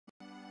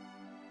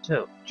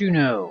So,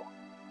 Juno.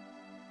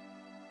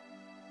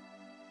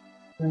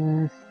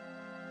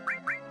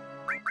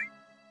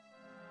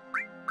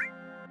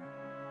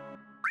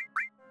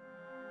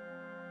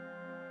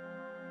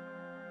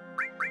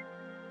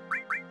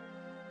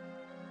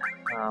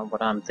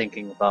 What I'm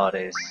thinking about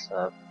is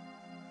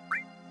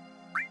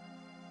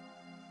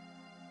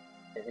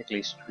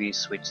basically we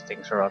switch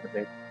things around a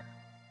bit.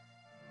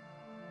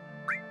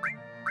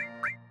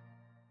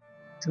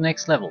 To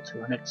next level,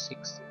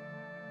 260.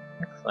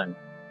 Excellent.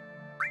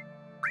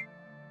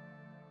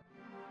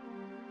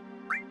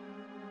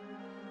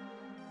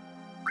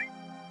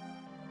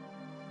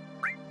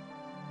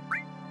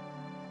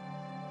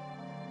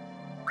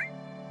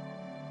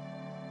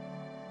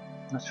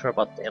 Not sure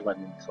about the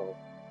elemental.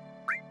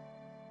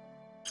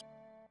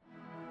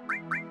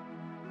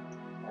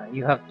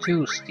 You have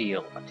 2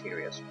 steel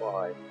materials.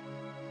 Why?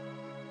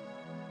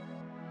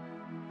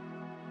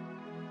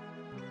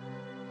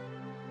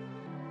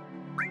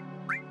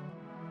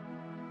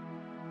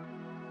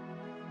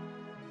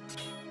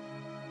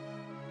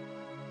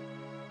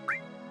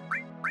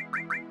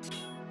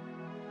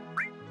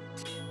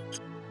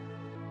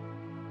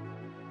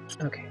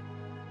 Okay.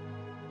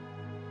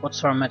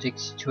 What's our magic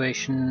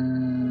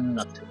situation?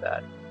 Not too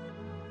bad.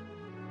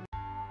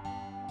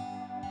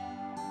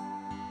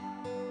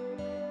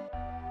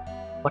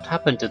 What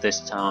happened to this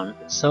town?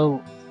 It's so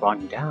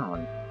run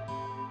down.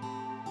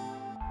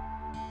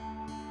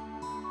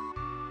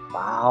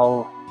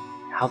 Wow,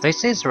 now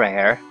this is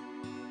rare.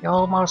 You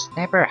almost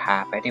never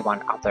have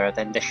anyone other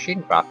than the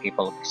Shinra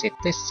people visit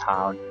this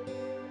town.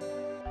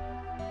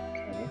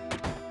 Okay.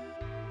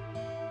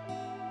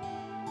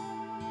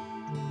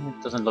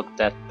 It doesn't look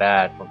that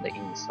bad from the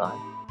inside.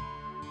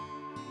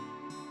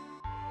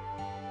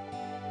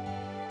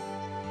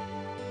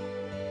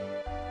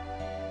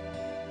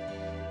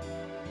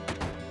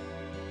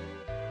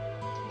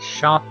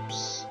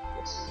 Shops,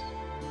 yes.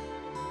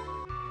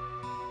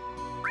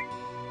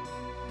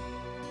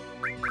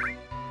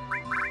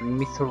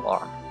 Mithril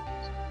armor.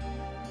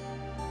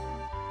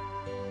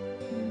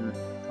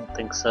 Don't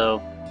think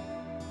so.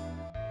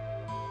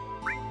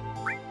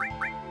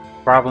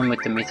 Problem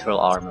with the mithril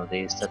armor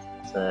is that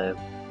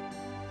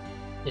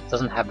it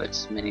doesn't have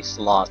as many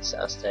slots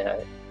as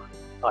the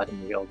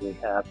item we already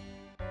have.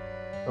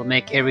 It'll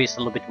make Ares a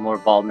little bit more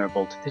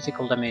vulnerable to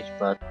physical damage,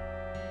 but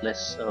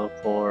less so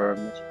for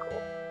magical.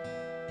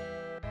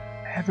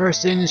 Ever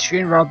since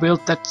Shinra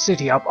built that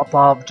city up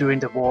above during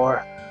the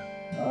war,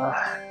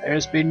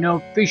 there's been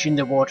no fish in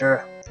the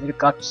water. It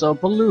got so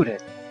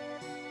polluted.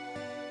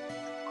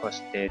 Of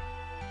course it did.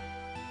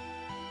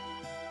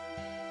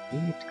 We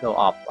need to go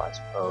up, I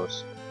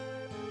suppose.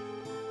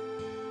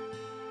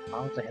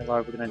 How the hell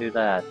are we gonna do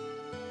that?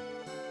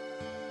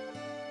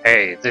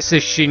 Hey, this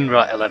is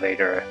Shinra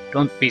Elevator.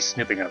 Don't be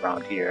snooping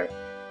around here.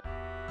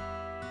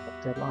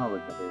 What the hell are we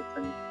gonna do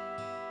then?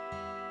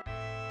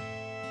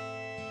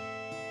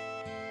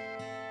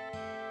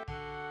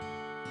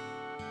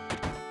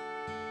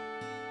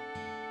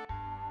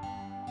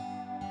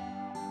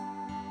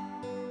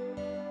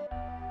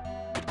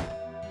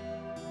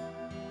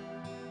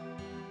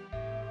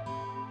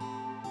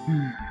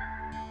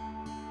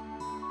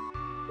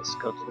 Let's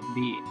go to the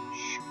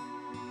beach.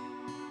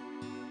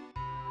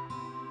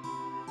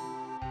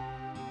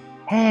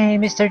 Hey,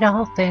 Mr.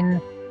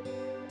 Dolphin!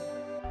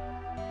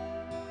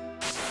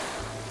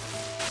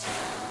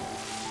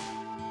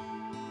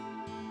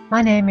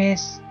 My name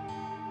is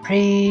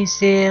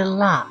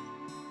Priscilla.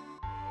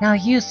 Now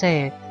you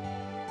say it.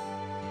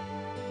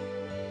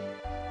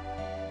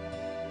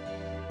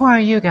 Who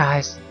are you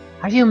guys?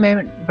 Are you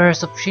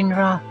members of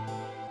Shinra?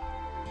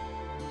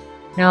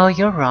 No,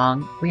 you're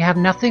wrong. We have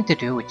nothing to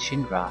do with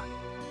Shinra.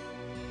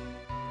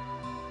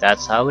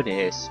 That's how it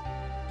is.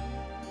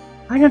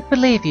 I don't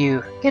believe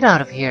you. Get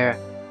out of here.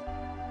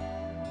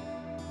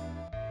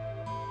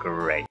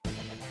 Great.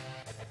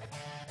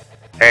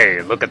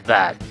 Hey, look at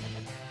that.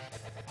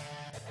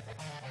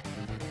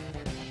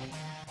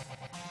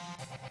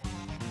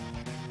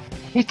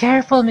 Be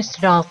careful,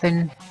 Mr.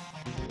 Dolphin.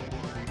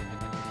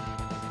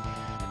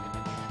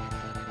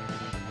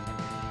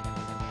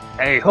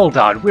 Hey, hold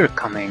on. We're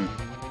coming.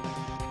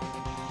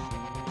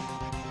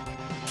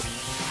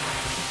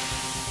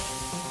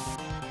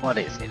 What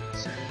is it?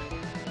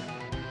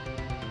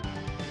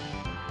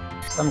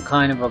 Some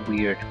kind of a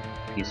weird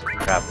piece of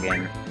crap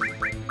again.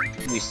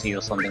 We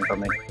steal something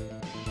from it.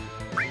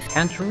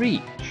 Can't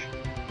reach.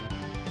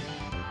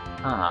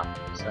 Ah,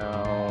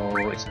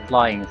 so it's a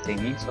flying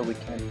thingy, so we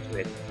can't do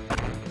it.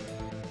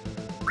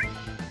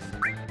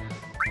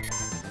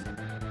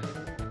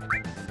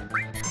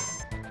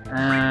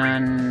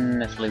 And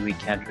naturally we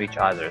can't reach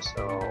either,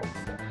 so...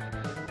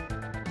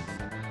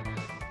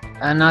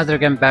 And neither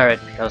can Barrett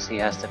because he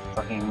has the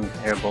fucking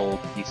terrible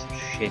piece of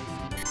shit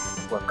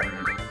weapon.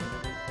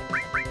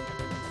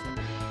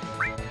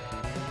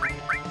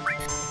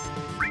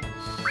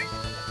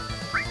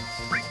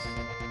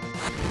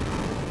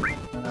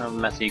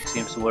 Magic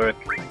seems to work.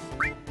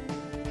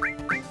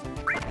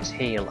 Just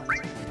hail it.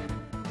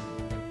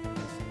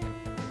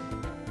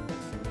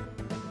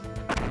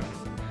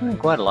 Doing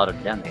quite a lot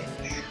of damage.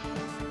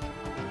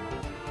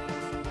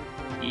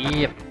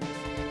 Yep.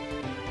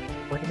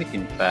 Quite a bit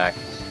in fact.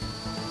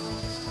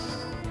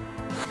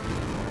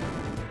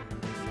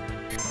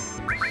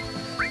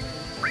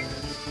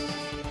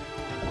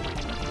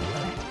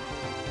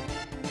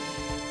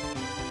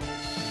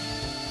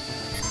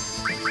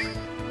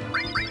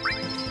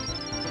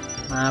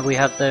 We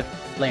have the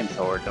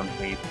flamethrower, don't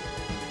we?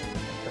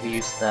 Have we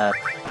used that?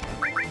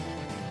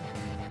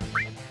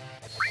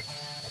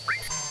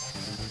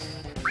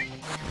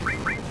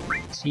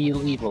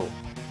 Seal evil.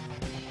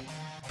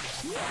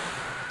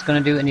 It's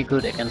gonna do any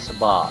good against a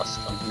boss?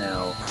 Don't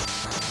know.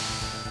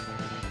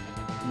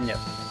 No.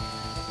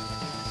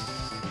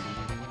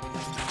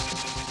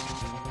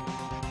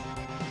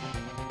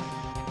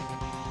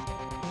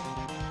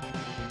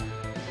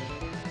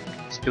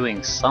 It's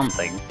doing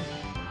something.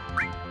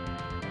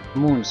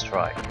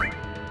 Moonstrike.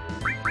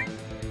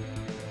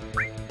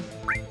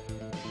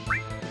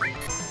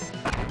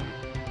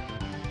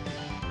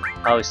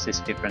 How is this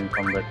different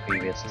from the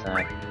previous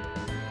attack?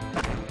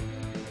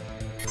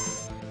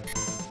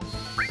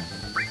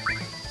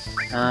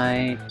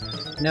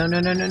 No,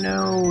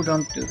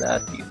 don't do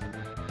that, you.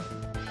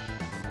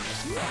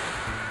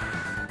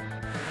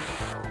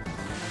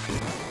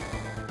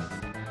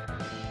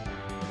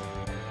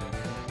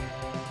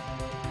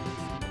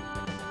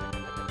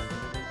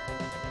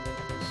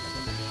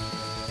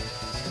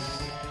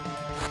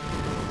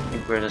 I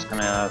think we're just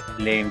gonna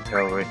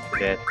flamethrower it to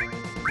death.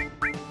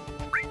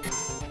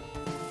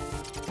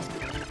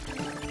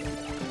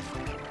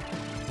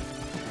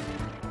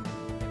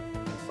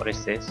 What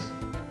is this?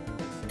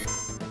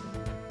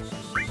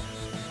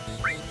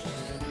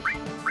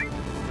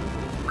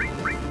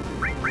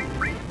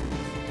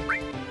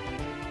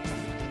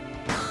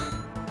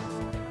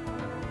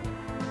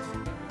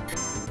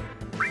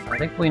 I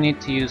think we need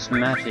to use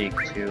magic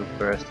to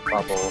burst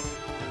bubble.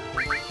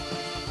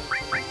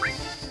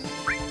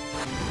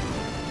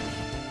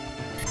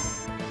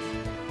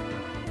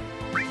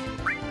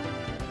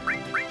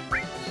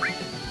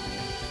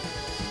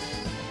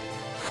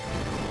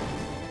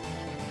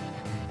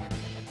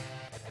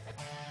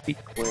 Big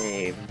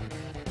wave.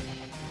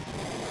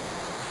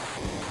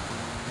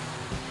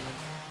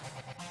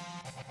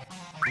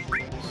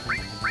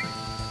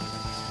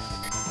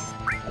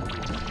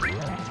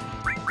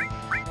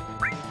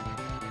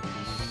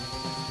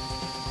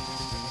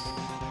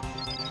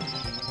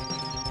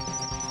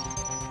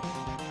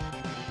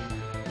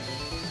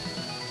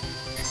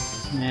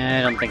 Yeah,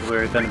 I don't think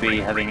we're gonna be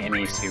having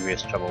any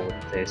serious trouble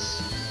with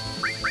this.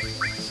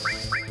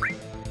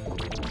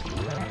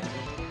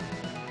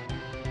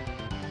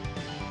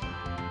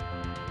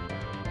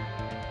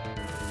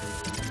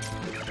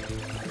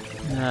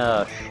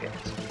 Oh shit.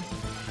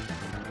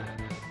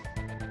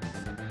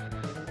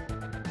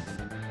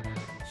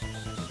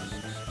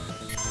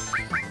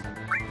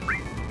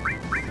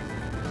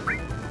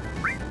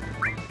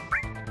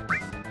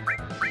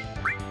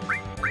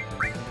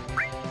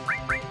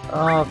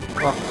 Oh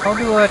fuck, how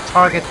do I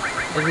target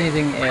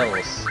anything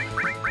else?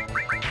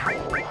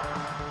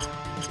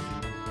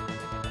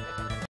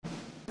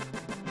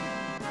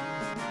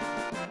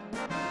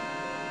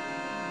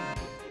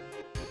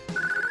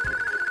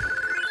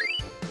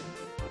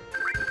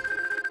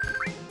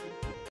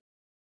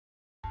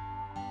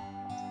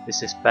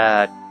 This is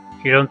bad.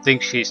 You don't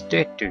think she's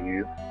dead, do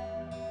you?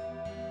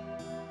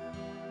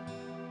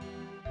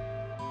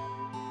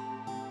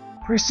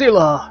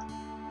 Priscilla!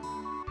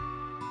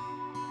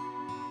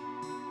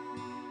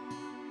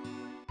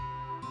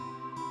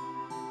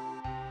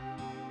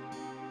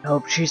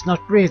 Hope she's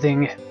not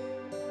breathing.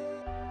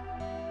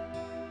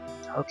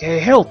 Okay,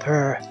 help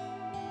her.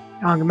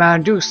 Young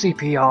man, do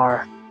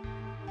CPR.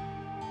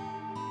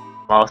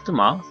 Mouth to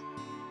mouth?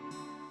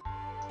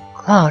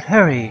 Cloud,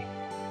 hurry.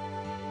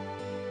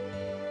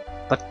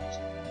 But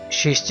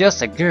she's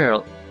just a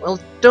girl. Well,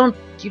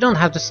 you don't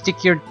have to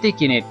stick your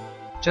dick in it.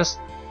 Just...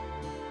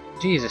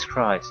 Jesus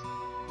Christ.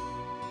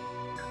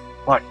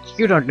 What,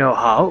 you don't know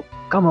how?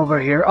 Come over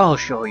here, I'll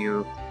show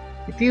you.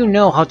 If you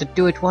know how to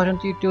do it, why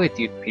don't you do it,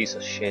 you piece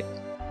of shit?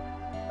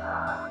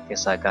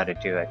 Guess I gotta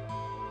do it.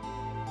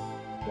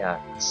 Yeah,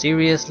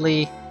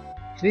 seriously?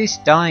 She's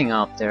dying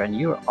out there and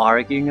you're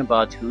arguing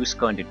about who's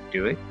going to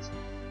do it?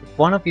 If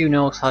one of you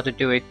knows how to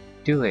do it,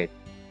 do it.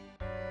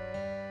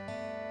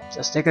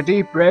 Just take a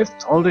deep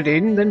breath, hold it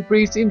in, then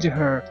breathe into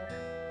her.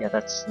 Yeah,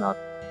 that's not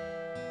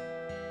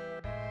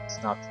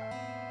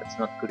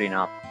good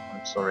enough.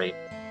 I'm sorry.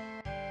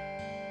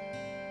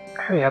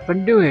 Hurry up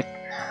and do it.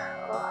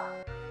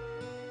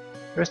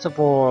 First of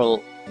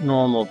all,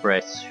 normal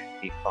breaths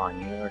should be fine.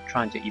 You're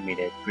trying to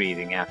imitate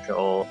breathing after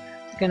all.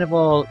 Second of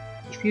all,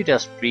 if you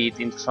just breathe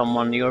into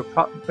someone, you're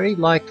very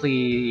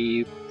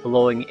likely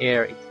blowing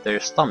air into their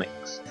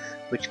stomachs,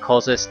 which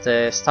causes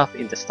the stuff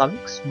in the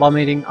stomachs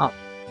vomiting up,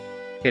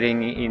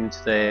 getting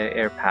into the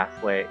air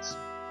pathways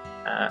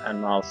and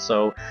mouth.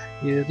 So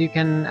you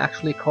can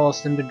actually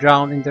cause them to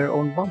drown in their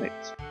own vomit.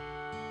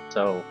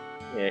 So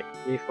yeah,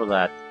 for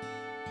that.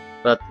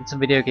 But it's a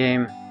video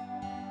game.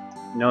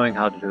 Knowing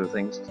how to do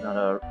things is not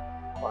a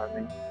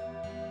requirement.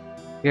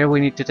 Here we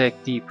need to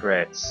take deep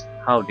breaths.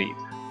 How deep?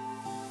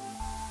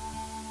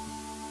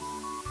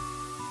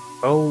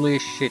 Holy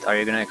shit, are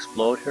you gonna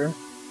explode her?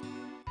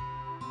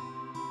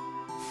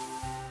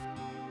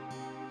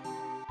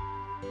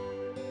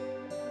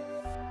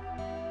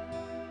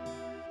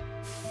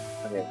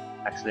 Okay,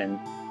 accident.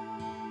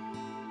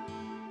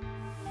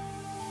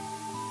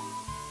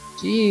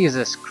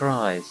 Jesus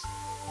Christ.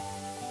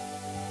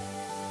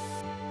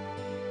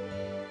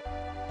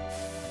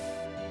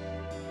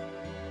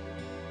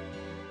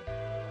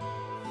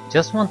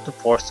 Just want to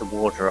force the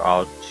water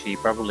out. She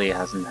probably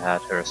hasn't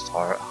had her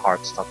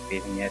heart stop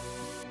beating yet,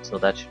 so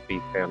that should be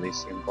fairly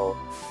simple.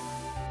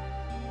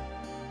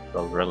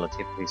 Well,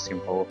 relatively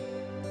simple.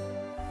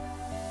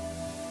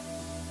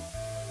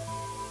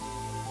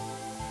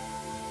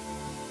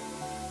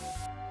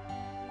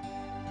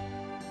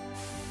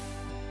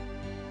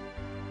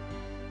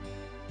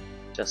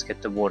 Just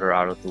get the water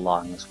out of the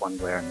lungs one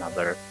way or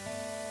another.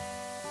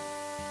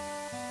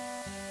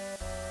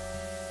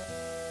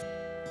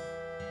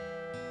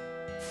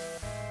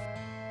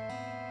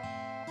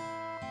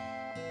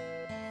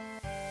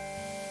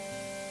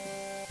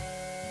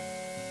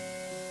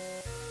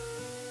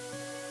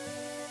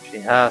 She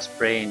has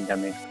brain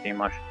damage pretty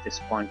much at this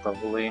point,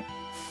 probably.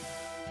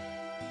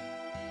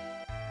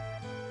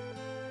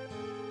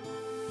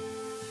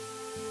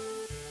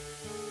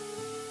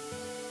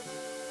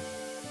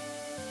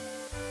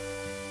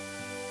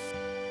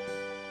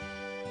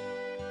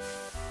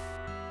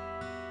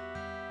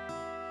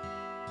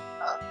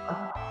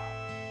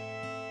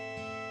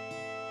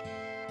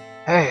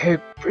 Hey,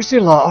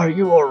 Priscilla, are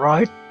you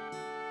alright?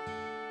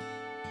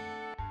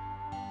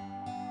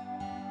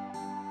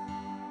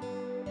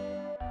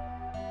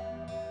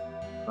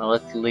 Well,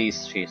 at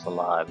least she's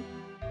alive.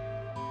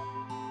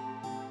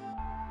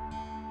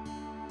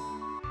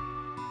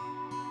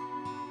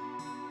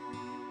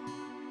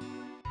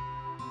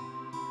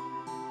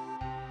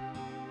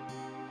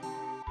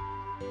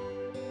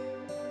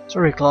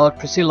 Sorry, Cloud,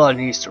 Priscilla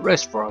needs to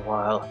rest for a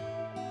while.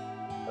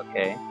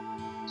 Okay,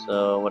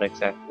 so what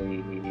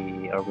exactly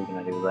are we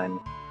gonna do then?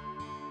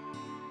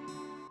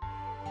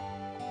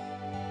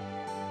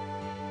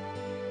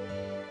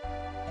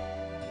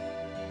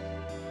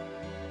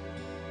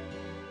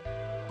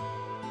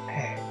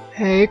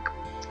 Hey,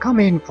 come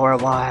in for a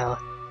while.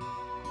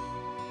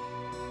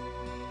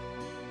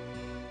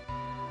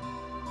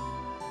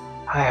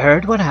 I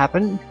heard what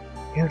happened.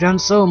 You've done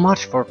so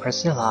much for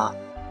Priscilla.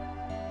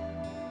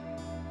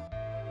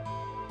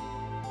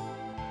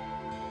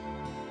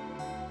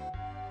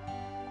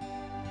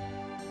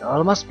 You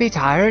all must be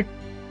tired.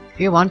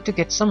 If you want to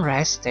get some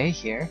rest, stay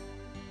here.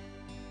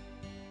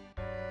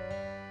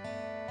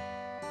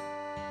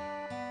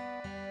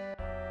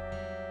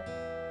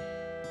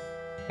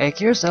 Make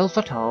yourself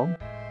at home.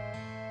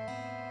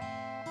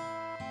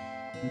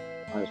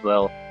 Might as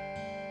well.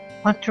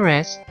 Want to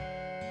rest?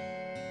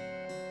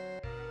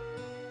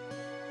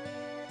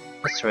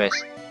 Let's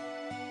rest.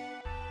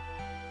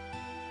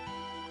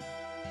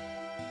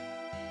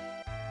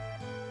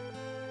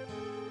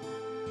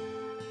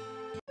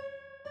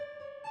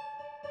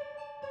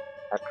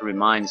 That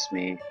reminds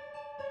me.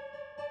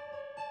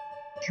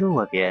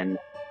 You again.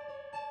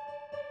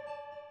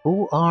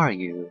 Who are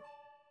you?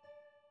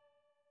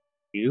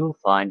 You'll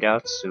find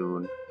out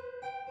soon.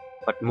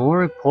 But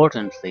more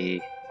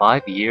importantly,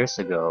 5 years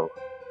ago.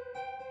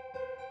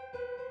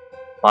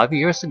 5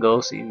 years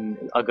ago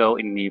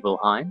in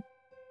Nibelheim?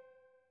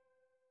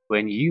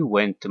 When you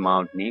went to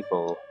Mount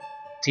Nibel,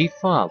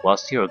 Tifa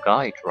was your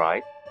guide,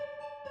 right?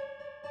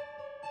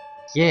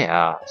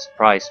 Yeah,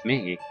 surprised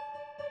me.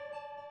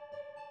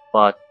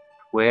 But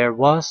where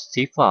was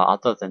Tifa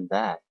other than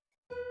that?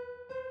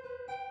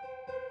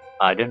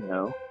 I don't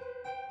know.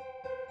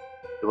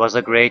 It was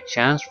a great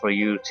chance for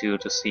you two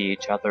to see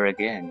each other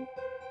again.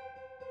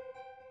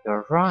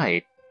 You're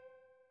right.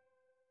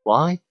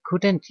 Why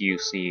couldn't you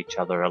see each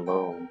other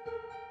alone?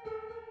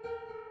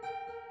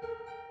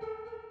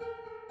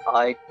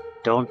 I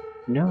don't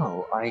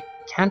know. I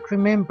can't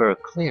remember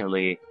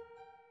clearly.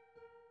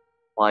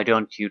 Why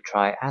don't you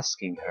try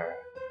asking her?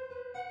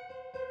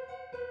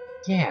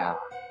 Yeah.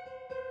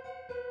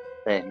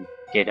 Then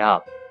get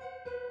up.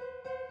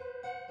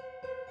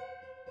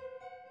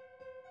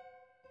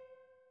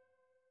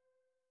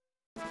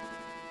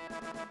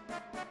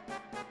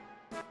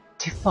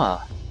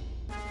 Tifa.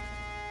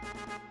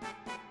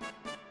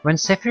 When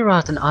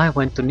Sephiroth and I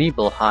went to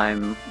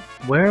Nibelheim,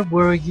 where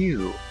were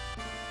you?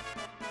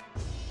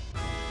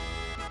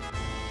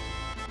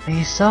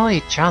 We saw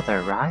each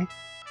other, right?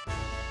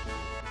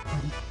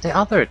 The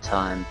other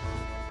time.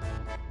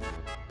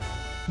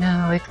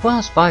 No, it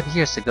was 5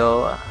 years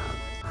ago.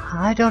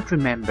 I don't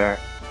remember.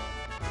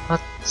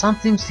 But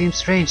something seems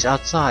strange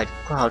outside.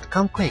 Cloud,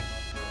 come quick.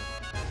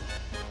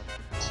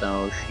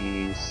 So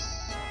she's...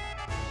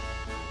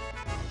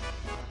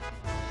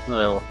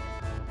 well...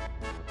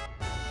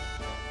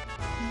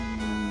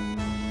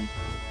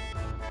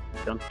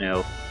 don't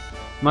know.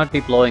 Might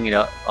be blowing it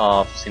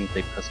off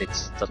simply because it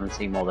doesn't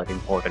seem all that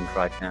important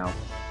right now.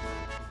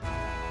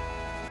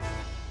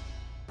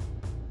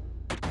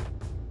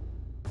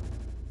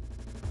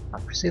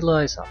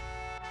 Priscilla is up.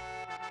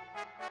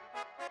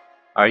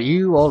 Are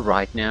you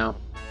alright now?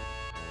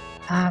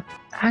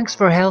 Thanks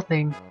for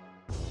helping.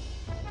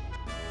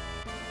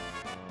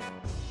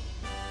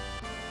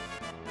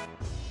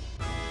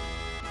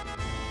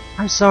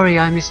 I'm sorry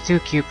I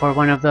mistook you for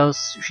one of those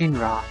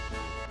Shinra.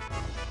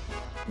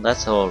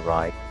 That's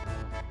alright.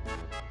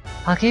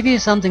 I'll give you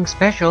something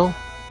special.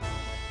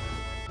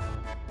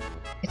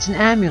 It's an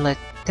amulet.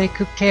 Take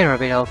good care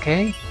of it,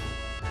 okay?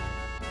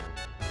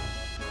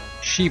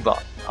 Shiba,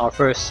 our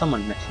first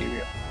summon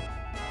material.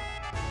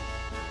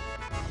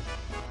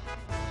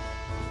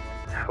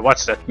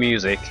 What's that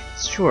music?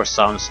 It sure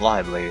sounds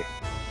lively.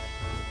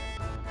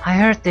 I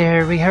heard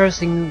they're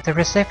rehearsing the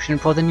reception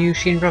for the new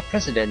Shinra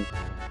president.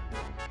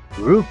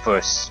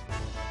 Rufus!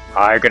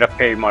 I gotta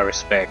pay my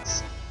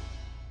respects.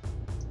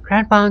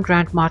 Grandpa and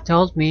Grandma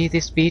told me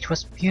this beach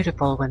was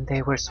beautiful when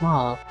they were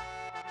small.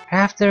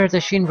 After the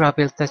Shinra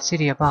built that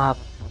city above,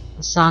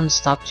 the sun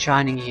stopped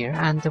shining here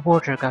and the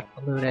water got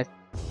polluted.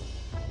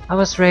 I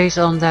was raised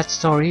on that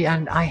story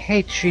and I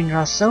hate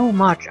Shinra so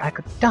much I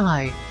could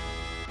die.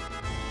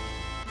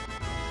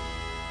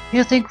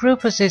 You think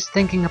Rufus is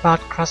thinking about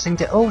crossing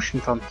the ocean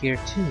from here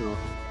too?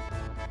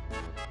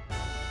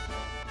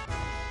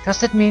 Does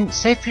that mean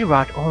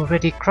Sephiroth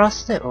already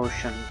crossed the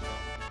ocean?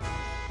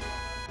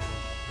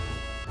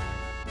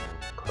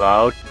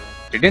 Cloud,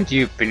 didn't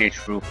you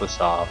finish Rufus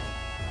off?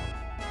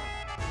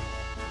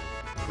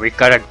 We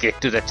gotta get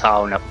to the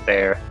town up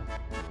there.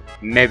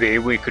 Maybe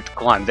we could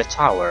climb the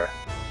tower.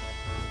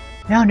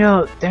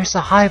 No, there's a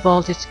high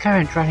voltage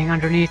current running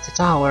underneath the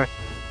tower.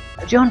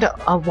 Don't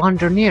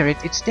wander near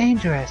it, it's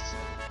dangerous.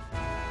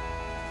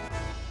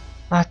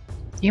 But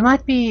you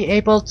might be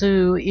able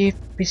to if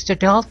Mr.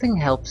 Dolphin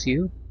helps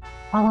you.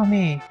 Follow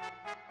me.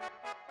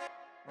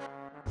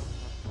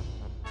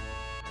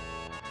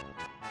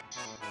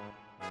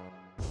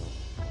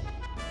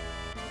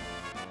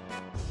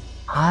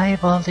 High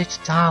voltage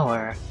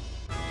tower.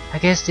 I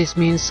guess this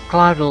means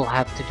Cloud will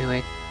have to do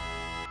it.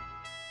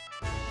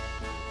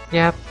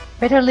 Yep,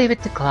 better leave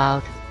it to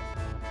Cloud.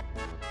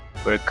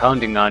 We're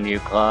counting on you,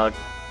 Cloud.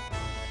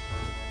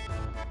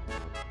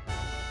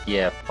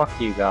 Yeah, fuck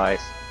you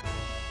guys.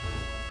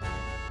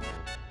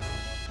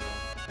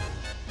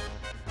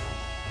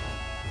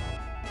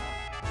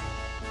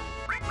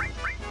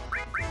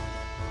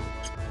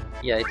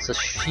 Yeah, it's a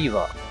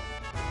Shiva.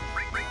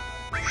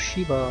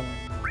 Shiva.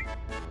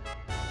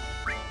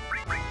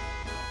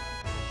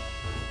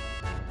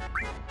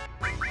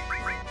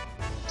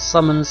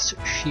 Summons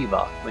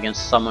Shiva. We can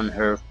summon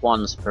her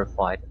once per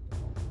fight.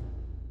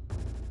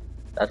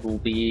 That will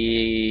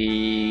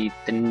be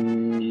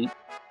the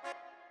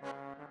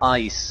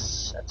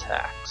ice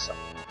attack. So.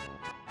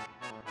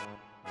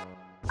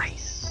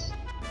 Ice.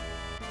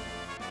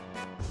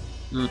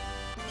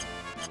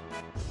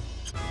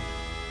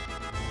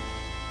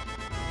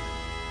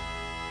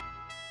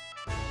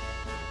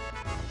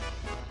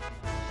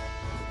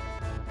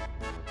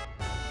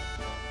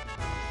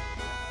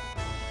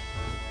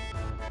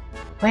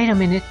 Wait a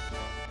minute.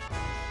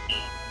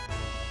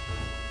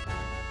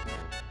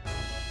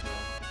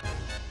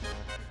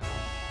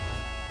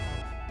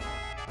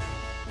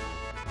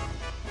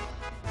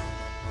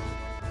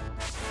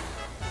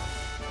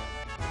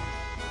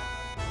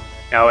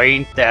 Now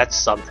ain't that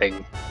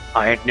something?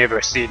 I ain't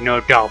never seen no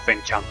dolphin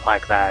jump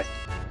like that.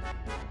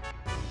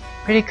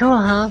 Pretty cool,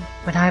 huh?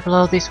 When I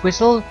blow this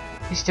whistle,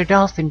 Mr.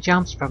 Dolphin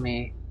jumps for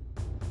me.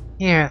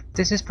 Here,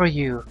 this is for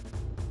you.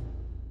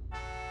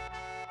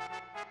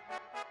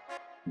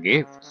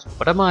 Gifts?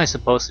 What am I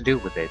supposed to do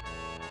with it?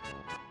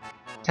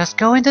 Just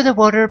go into the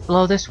water,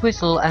 blow this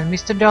whistle, and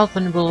Mr.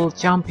 Dolphin will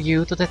jump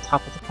you to the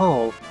top of the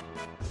pole.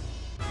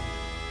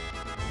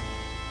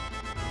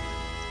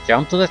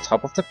 Jump to the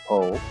top of the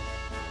pole?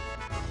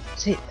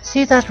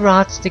 See that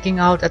rod sticking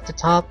out at the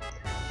top?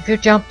 If you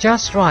jump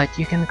just right,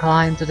 you can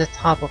climb to the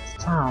top of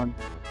the town.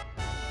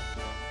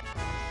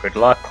 Good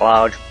luck,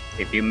 Cloud.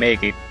 If you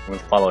make it, we'll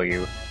follow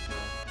you.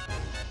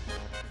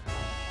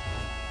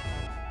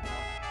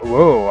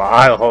 Whoa,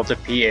 I'll hold the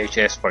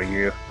PHS for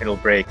you. It'll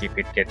break if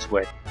it gets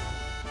wet.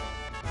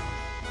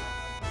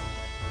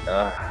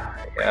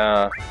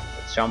 Yeah,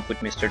 let's jump with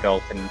Mr.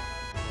 Dolphin.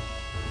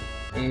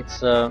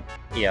 It's,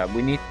 yeah,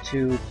 we need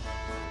to...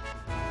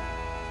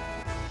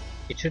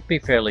 It should be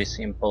fairly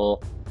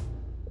simple,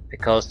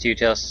 because you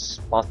just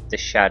spot the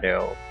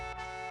shadow.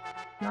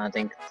 And I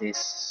think this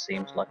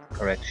seems like the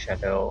correct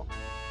shadow.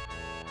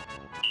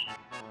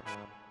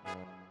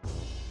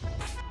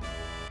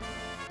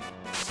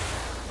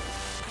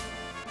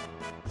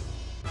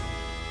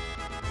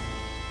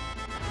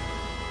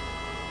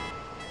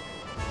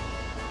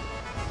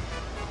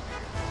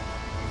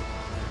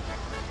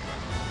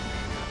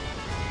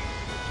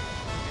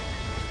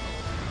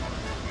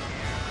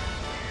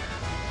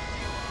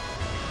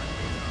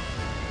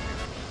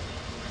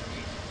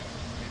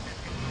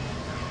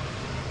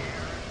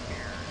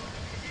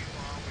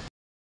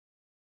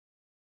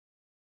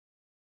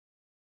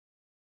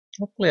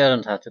 Hopefully I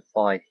don't have to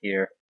fight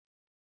here.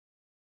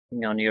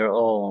 Being on your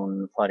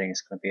own, fighting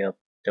is gonna be a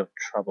bit of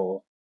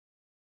trouble.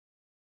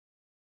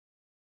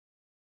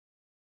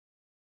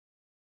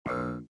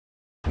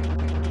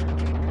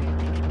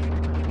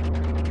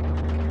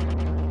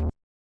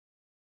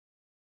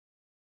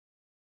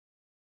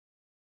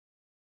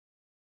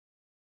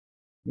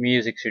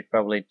 Music should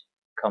probably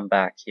come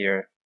back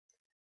here.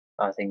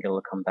 I think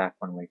it'll come back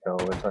when we go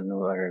to a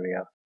new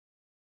area.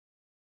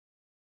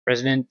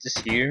 President is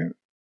here.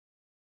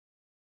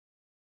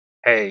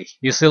 Hey,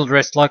 you still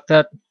dressed like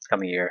that?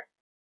 Come here.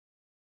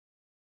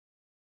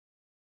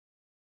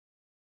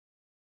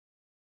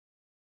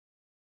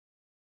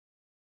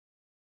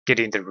 Get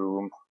in the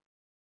room.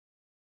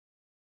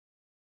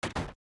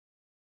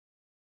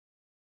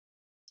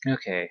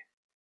 Okay.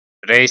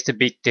 Today's the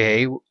big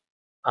day.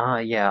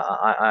 Yeah,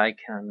 I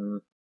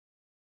can...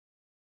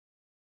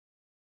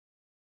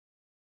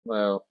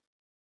 Well,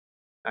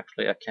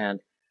 actually I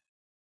can't.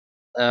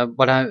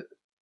 But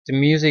the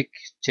music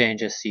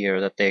changes here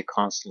that they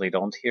constantly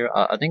don't hear.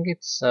 I think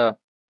it's a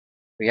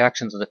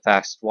reaction to the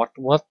fact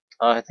what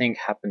I think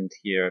happened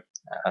here,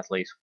 at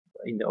least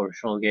in the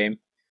original game,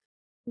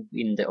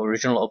 in the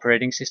original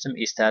operating system,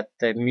 is that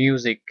the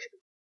music,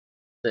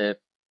 the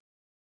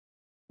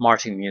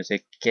marching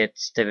music,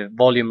 gets the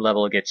volume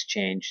level gets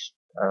changed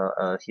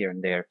here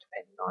and there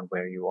depending on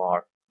where you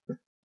are,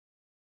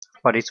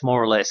 but it's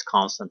more or less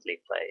constantly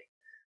playing.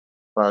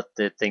 But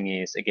the thing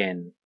is,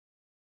 again,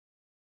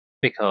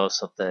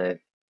 because of the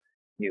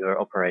newer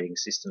operating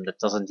system that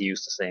doesn't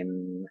use the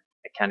same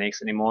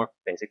mechanics anymore,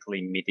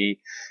 basically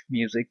MIDI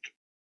music,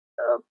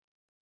 uh,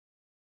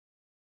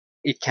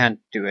 it can't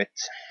do it.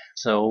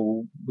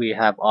 So we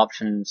have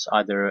options: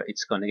 either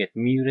it's going to get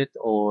muted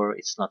or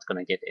it's not going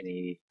to get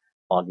any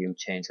volume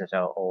change at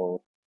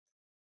all.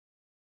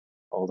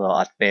 Although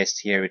at best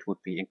here it would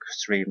be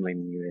extremely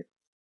muted.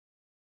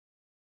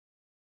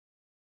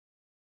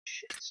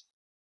 Shit.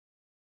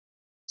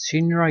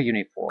 Shinra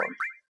uniform.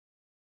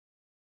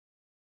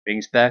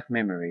 Brings back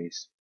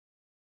memories.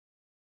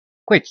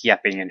 Quit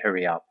yapping and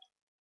hurry up.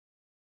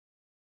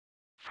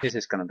 This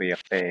is gonna be a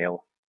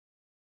fail.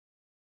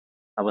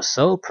 I was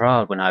so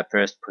proud when I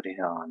first put it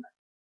on.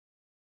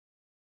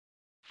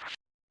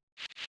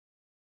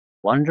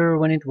 Wonder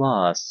when it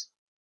was.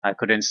 I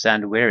couldn't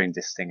stand wearing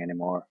this thing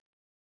anymore.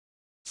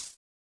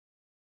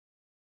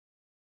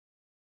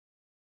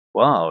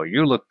 Wow,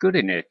 you look good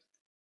in it.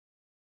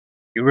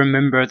 You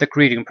remember the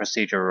greeting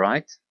procedure,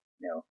 right?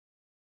 No.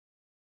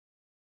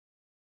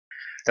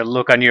 The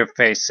look on your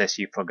face says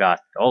you forgot.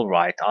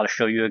 Alright, I'll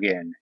show you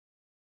again.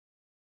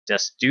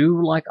 Just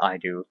do like I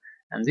do.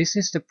 And this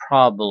is the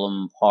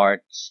problem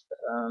part.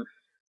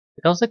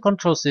 Because the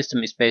control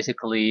system is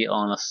basically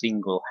on a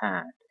single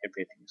hand.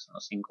 Everything is on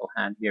a single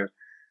hand here.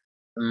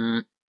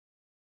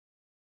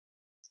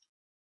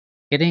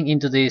 Getting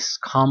into these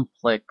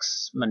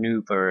complex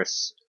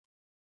maneuvers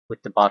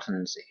with the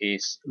buttons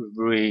is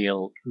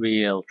real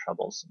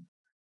troublesome.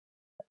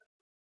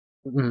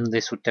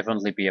 This would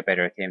definitely be a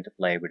better game to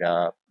play with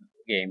a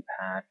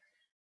gamepad.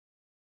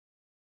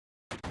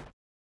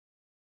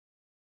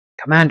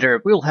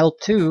 Commander, we'll help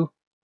too.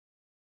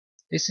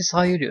 This is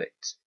how you do it.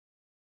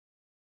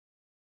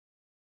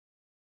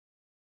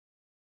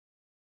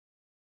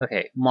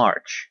 Okay,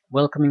 march.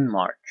 Welcoming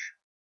march.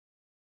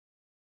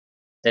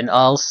 Then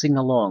I'll sing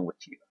along with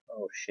you.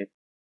 Oh shit.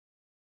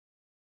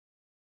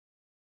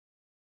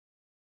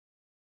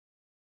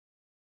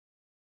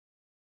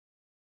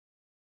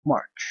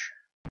 March.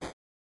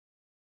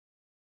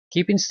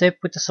 Keep in step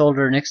with the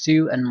soldier next to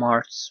you and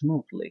march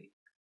smoothly.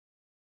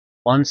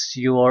 Once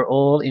you are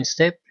all in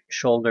step,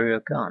 shoulder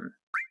your gun.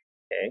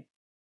 Okay.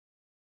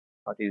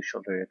 How do you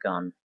shoulder your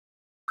gun?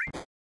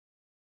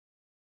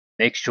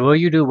 Make sure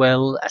you do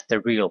well at the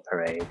real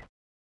parade.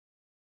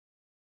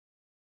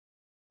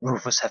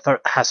 Rufus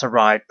has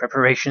arrived.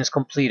 Preparations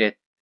completed.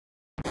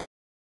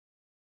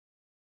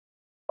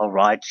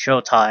 Alright,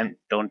 showtime.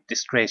 Don't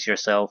disgrace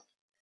yourself.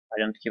 I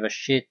don't give a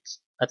shit.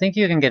 I think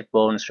you can get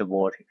bonus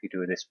reward if you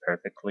do this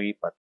perfectly,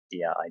 but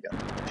yeah, I don't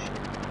give a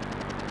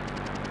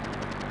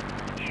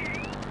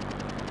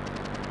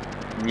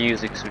shit.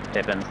 Music should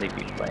definitely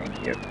be playing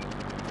here.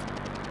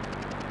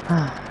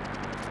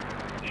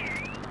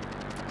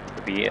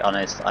 To be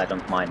honest, I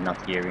don't mind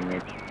not hearing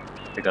it,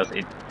 because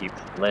it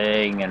keeps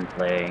playing and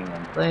playing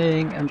and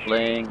playing and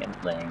playing and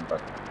playing,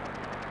 but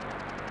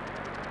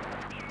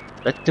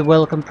let the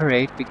welcome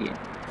parade begin.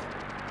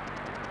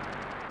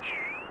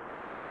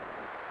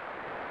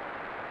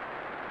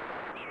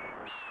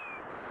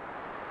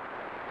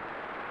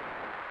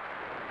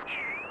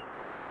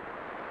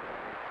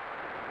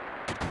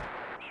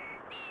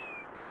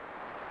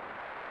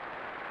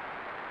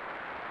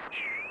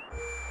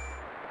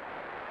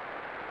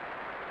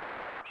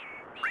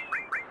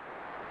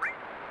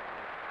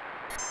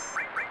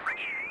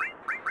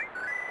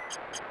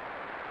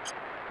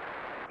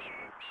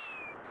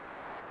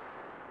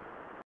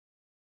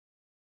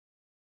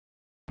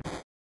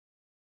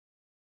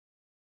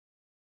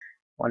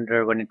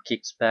 Wonder when it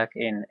kicks back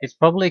in. It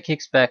probably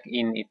kicks back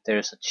in if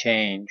there's a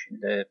change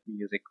in the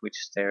music,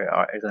 which there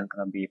isn't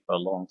gonna be for a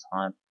long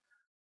time.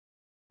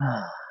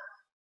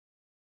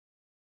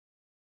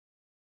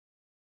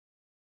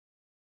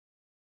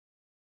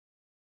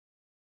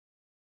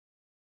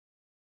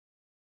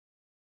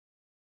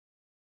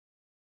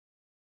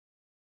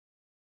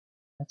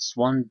 That's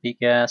one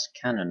big ass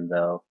cannon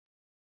though.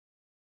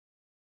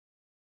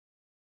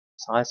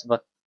 Size of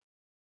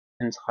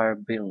an entire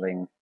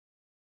building.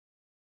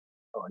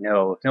 Oh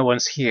no, no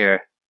one's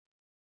here.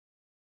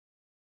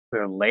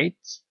 We're late?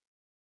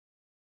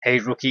 Hey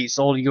rookie, it's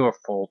all your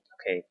fault.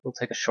 Okay, we'll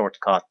take a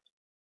shortcut.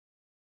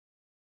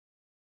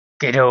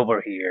 Get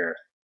over here.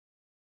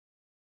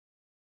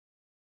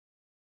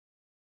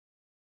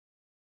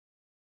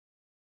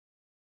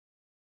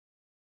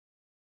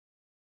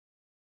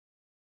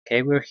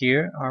 Okay, we're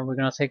here. Are we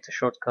gonna take the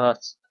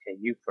shortcuts? Okay,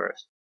 you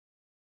first.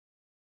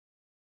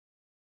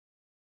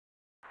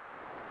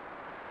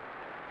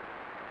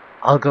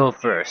 I'll go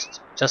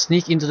first. Just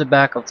sneak into the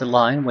back of the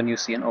line when you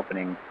see an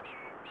opening.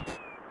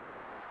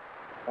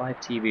 5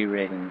 TV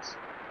ratings.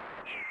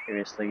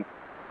 Seriously.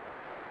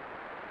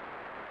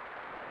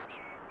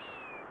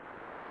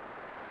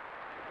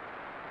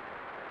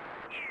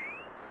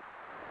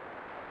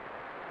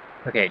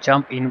 Okay,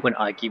 jump in when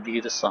I give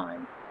you the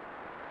sign.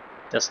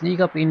 Just sneak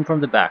up in from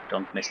the back,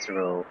 don't miss the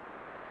row.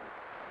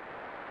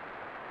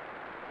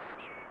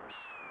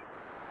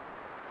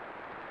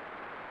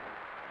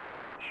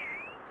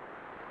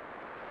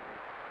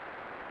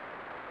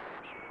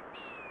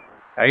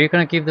 Are you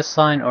gonna give the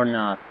sign or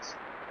not?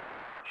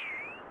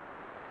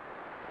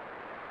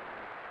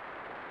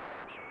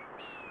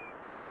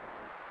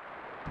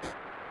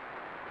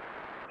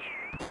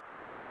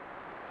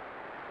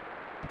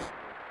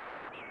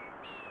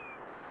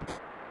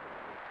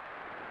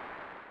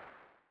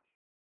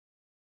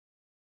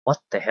 What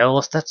the hell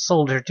was that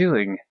soldier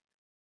doing?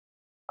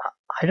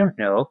 I don't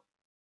know.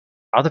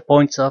 Other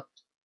points up.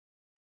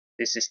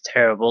 This is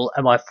terrible.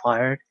 Am I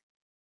fired?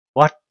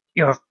 What?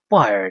 You're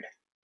fired.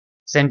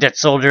 Send that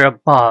soldier a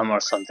bomb or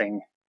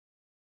something.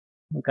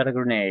 We got a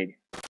grenade.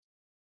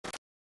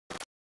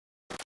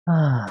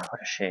 Ah,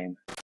 what a shame.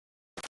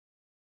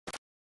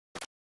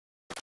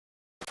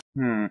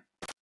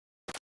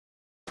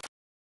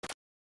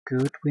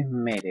 Good, we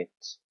made it.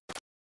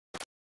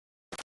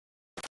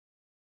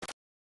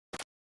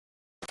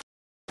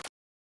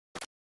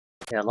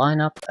 Yeah,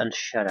 line up and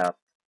shut up.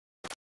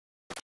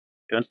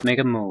 Don't make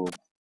a move.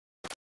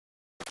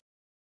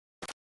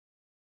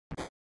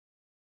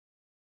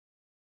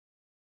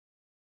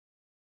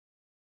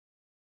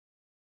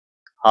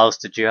 How's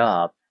the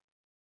job?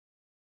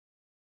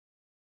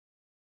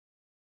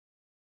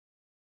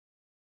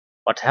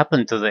 What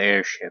happened to the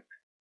airship?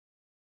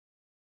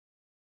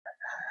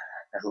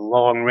 The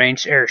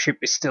long-range airship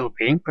is still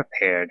being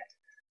prepared.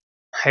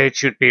 It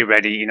should be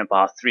ready in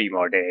about 3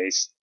 more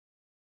days.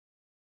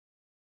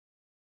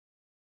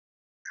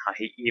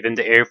 Even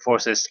the Air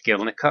Force's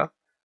Skilnica?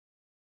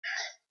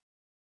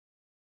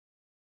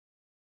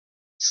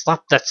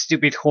 Stop that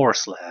stupid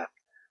horse laugh.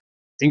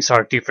 Things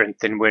are different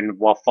than when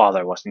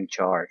father was in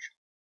charge.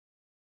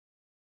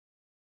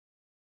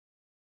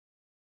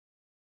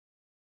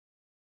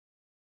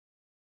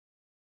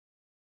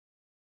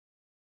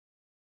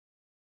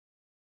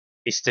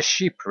 Is the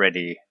ship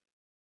ready?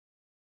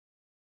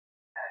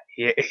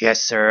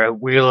 Yes, sir.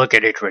 We'll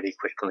get it ready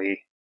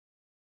quickly.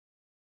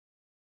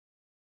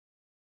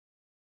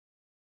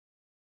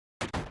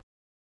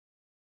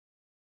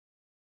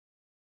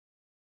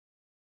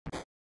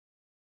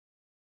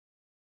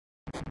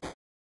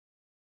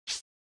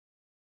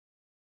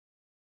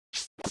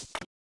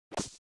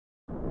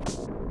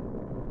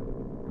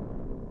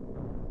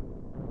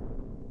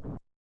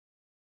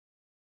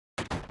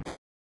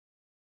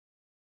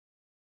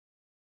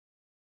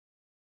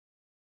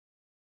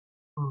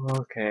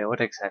 Okay,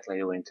 what exactly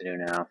are we going to do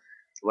now?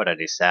 What a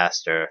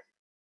disaster.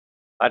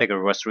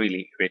 Heidegger was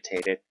really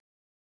irritated.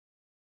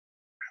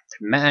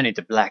 The man in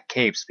the black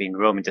cape's been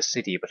roaming the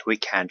city, but we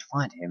can't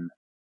find him.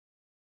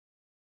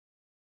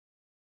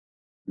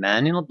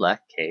 Man in a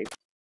black cape?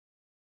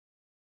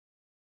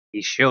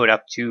 He showed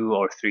up 2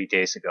 or 3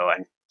 days ago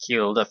and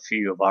killed a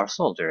few of our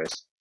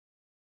soldiers.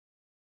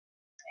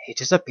 He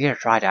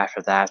disappeared right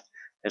after that.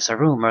 There's a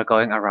rumor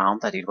going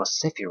around that it was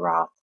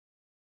Sephiroth.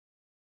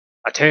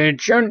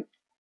 Attention!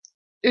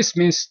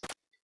 Dismissed!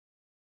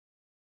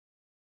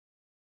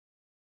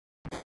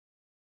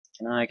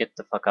 Can I get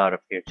the fuck out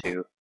of here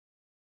too?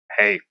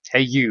 Hey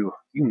you!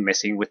 You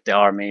messing with the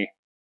army?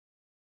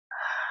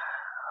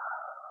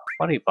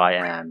 What if I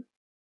am?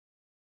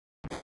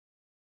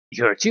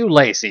 You're too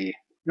lazy.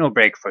 No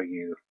break for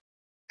you.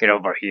 Get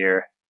over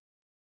here.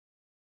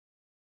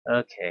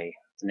 Okay,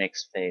 the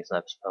next phase,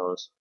 I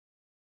suppose.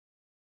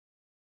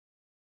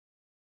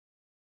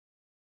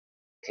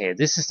 Okay,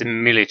 this is the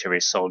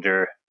military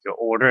soldier. Your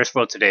orders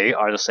for today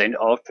are to send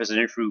off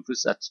President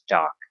Rufus at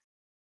dock.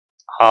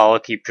 I'll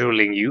keep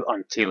drilling you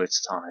until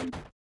it's time.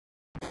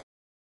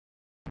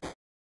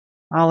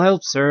 I'll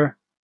help, sir.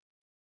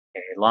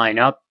 Okay, line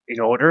up in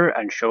order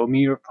and show me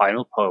your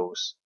final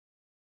pose.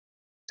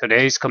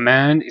 Today's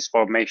command is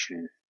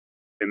formation.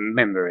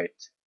 Remember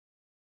it.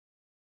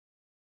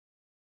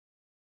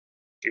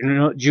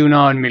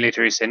 Juno and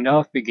military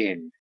send-off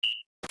begin.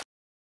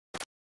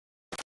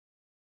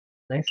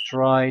 Left,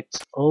 right,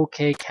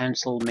 OK,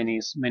 cancel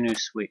menu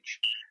switch.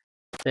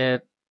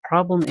 The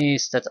problem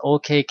is that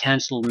OK,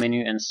 cancel,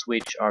 menu, and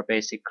switch are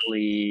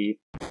basically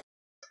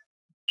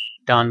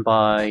done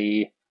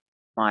by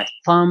my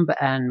thumb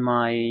and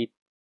my...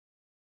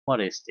 what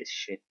is this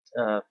shit?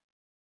 I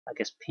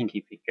guess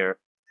pinky finger.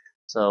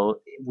 So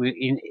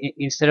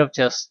instead of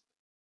just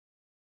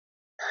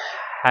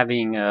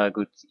having a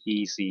good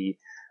easy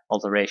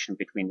alteration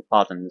between the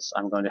buttons,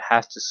 I'm going to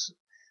have to...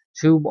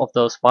 two of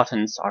those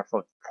buttons are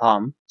for the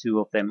thumb, two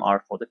of them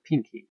are for the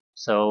pinky.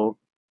 So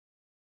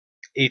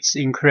it's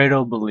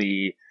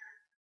incredibly...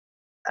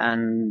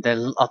 and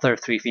the other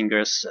three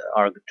fingers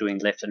are doing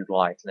left and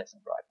right, left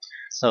and right.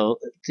 So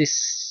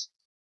this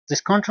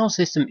control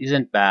system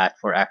isn't bad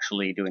for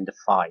actually doing the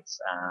fights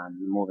and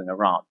moving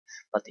around,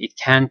 but it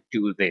can't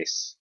do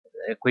this.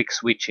 Quick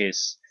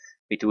switches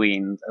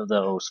between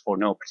those for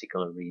no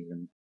particular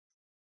reason.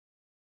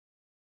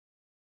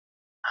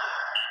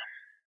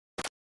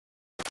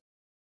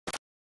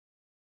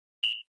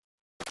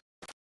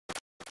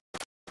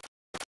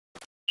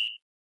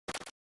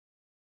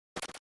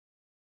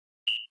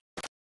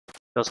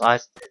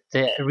 Because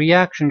the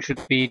reaction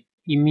should be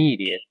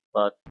immediate,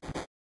 but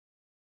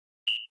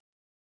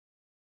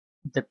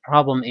the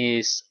problem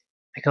is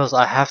because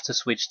I have to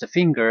switch the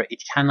finger,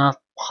 it cannot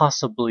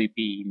possibly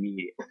be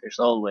immediate. There's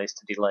always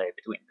the delay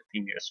between the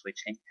finger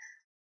switching.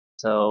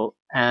 So,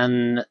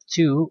 and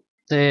two,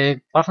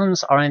 the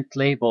buttons aren't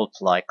labeled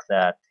like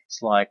that.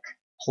 It's like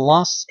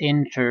plus,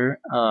 enter,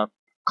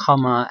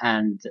 comma,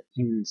 and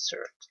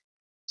insert.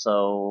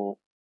 So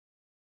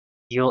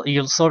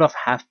you'll sort of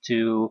have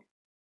to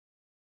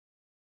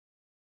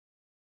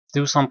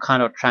do some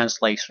kind of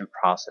translation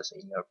process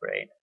in your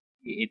brain.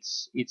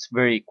 It's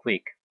very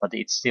quick, but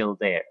it's still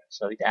there.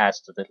 So it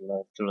adds to the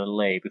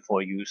delay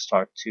before you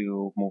start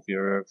to move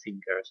your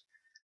fingers.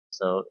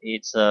 So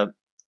it's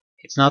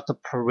not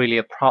really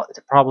a problem.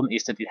 The problem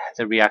is that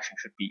the reaction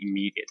should be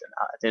immediate, and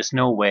there's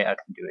no way I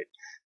can do it.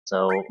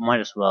 So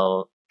might as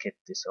well get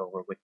this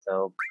over with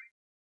though.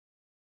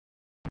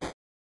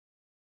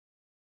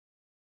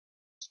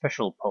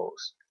 Special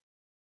pose.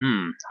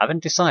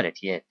 Haven't decided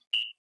yet.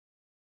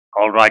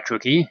 Alright,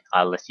 rookie,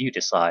 I'll let you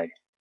decide.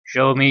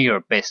 Show me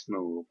your best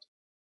move.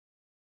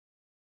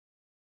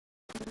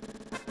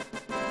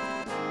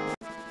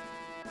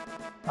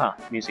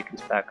 Music is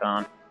back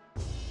on.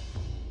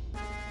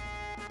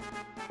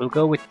 We'll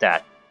go with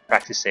that.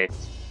 Practice it.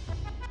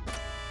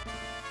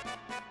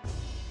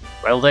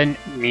 Well then,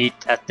 meet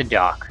at the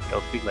dock.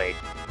 Don't be late.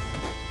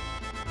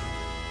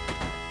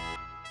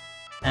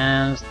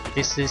 And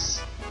this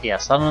is... yeah,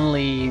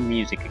 suddenly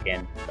music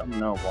again. Don't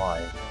know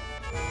why.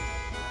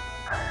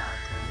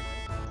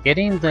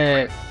 Getting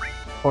the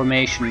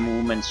formation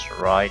movements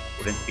right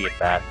wouldn't be a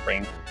bad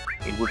thing.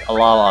 It would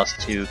allow us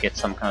to get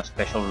some kind of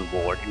special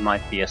reward. It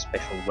might be a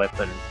special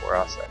weapon for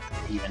us,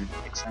 even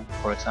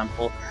for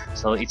example.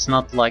 So it's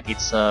not like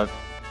it's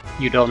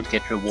you don't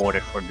get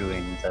rewarded for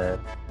doing the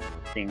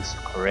things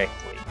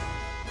correctly.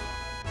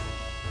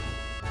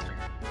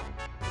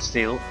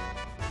 Still,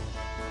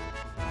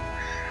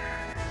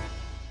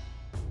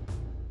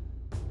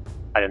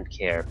 I don't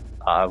care.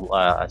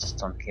 I just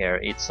don't care.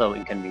 It's so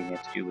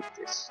inconvenient to do with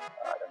this.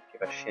 I don't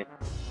give a shit.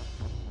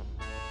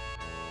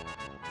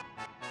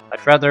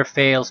 I'd rather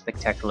fail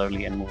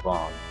spectacularly and move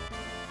on.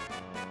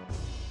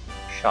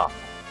 Shop.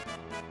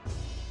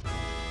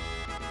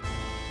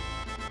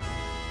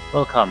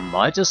 Welcome.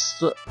 I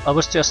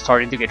was just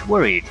starting to get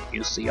worried.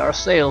 You see, our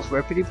sales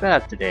were pretty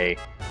bad today.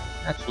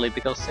 Actually,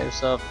 because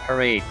there's a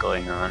parade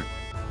going on.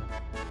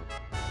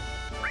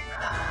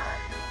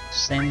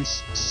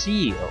 Sense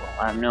seal.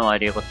 I have no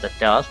idea what that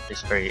does, but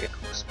it's very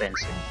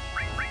expensive.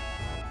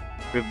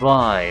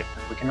 Revive.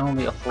 We can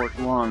only afford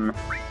one.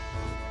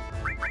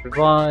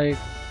 Revive.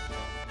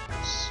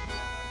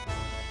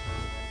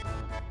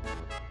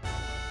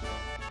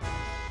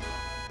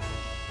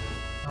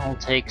 I'll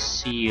take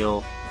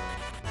seal.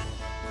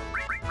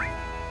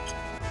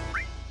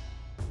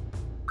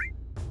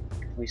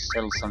 We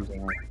sell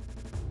something.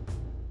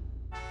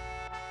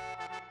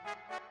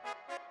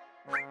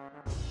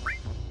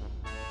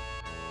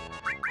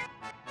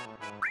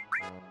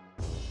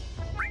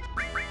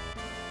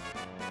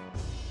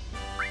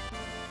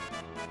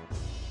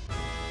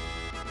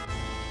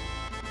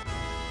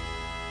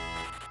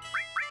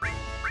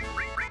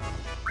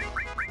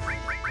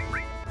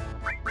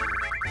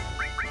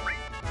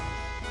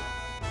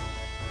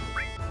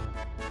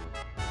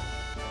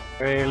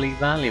 Fairly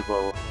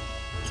valuable.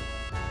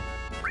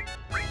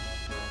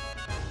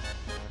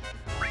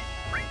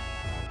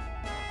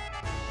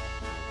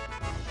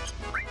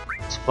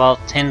 It's about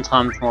 10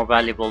 times more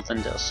valuable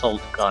than the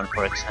assault gun,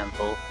 for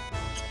example.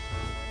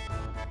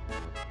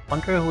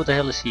 Wonder who the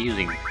hell is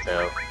using it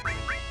though.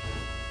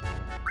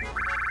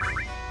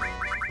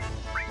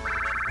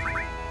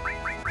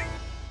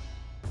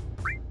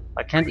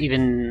 I can't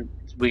even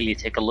really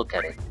take a look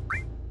at it.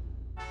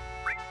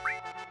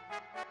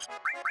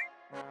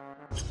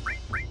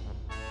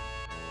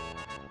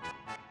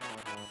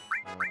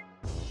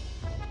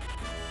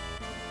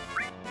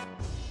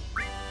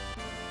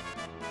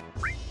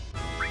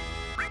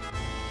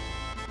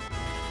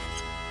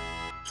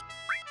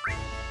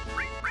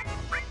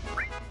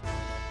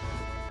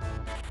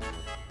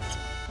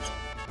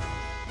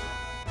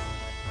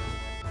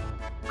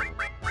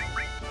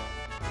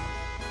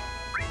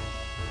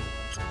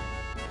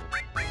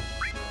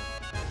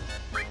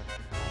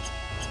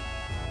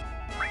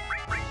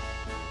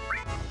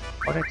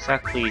 What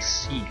exactly is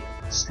seal?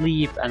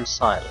 Sleep and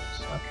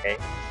silence. Okay.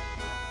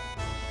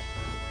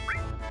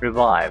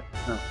 Revive.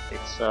 No,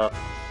 it's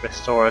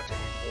restore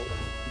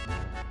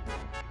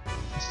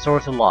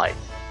to life.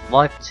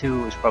 Life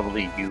 2 is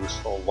probably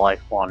useful.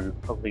 Life 1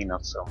 probably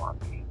not so much.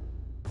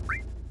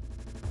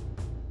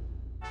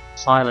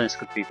 Silence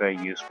could be very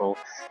useful.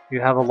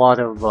 You have a lot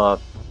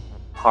of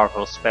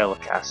powerful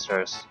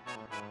spellcasters.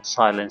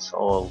 Silence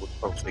all would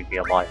probably be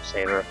a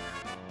lifesaver.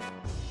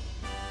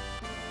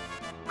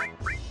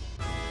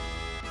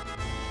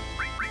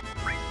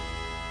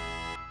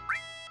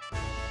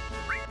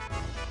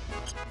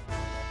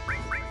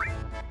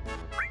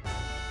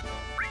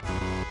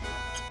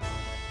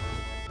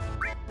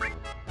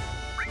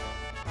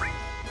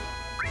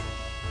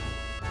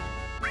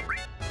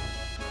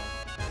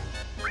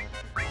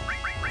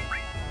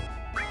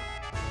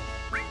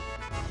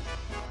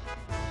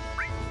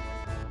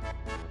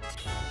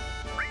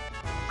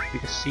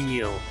 With a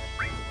seal.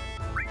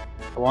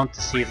 I want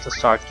the seal to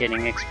start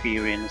getting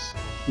experience.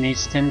 It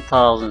needs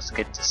 10,000 to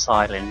get to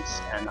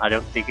silence, and I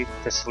don't think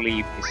the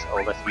sleep is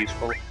all that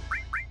useful.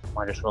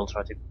 Might as well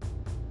try to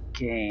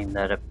gain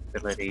that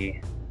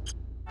ability.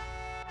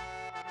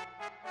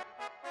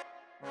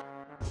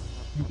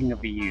 Thinking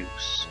of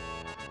use.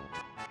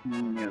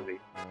 Maybe.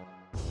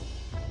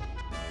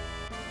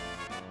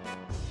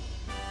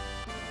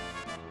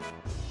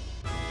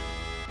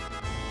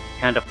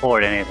 Can't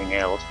afford anything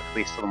else, but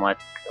we still might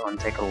go and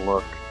take a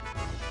look.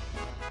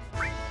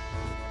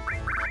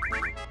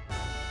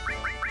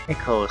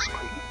 Echo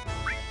screen.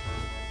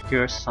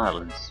 Pure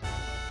silence.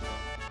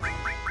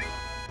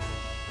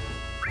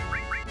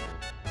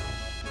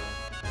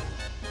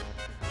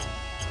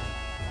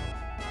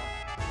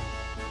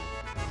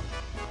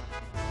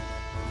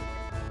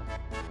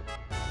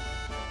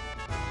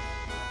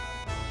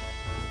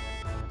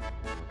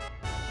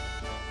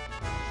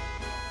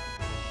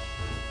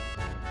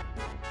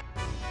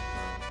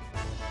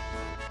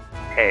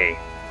 Hey,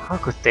 how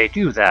could they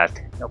do that?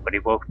 Nobody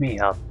woke me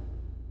up.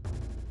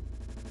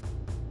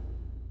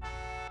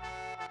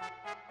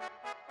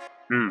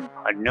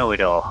 I know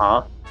it all,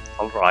 huh?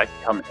 Alright,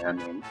 come on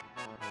in.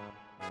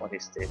 What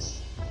is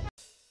this?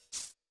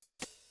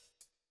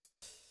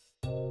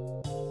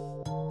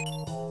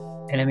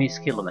 Enemy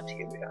skill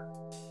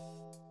material.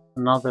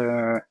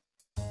 Another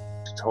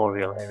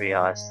tutorial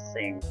area, I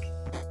think.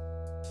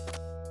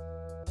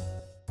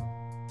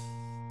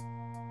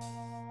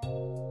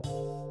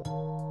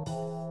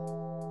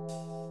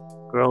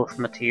 Growth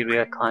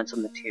materia, kinds of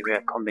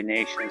materia,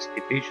 combinations,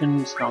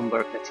 divisions,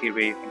 number of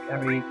materia you can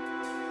carry,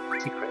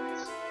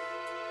 secrets.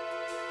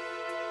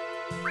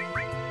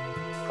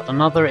 But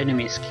another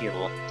enemy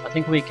skill. I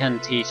think we can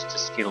teach the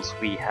skills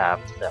we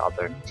have to the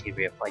other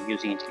materia by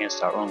using it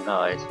against our own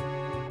guys.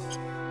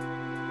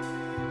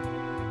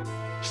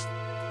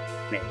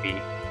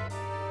 Maybe.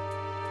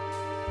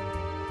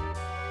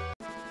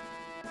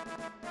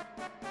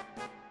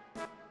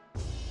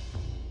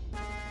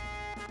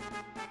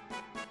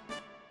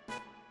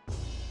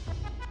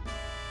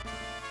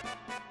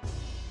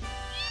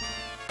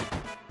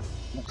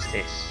 What's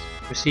this?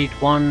 Received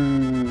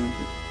 1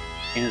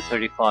 in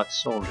 35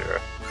 soldier.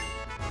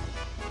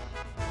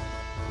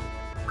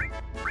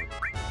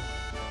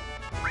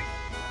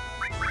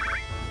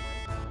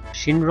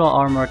 Shinra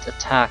armored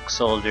attack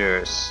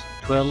soldiers.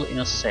 12 in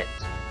a set.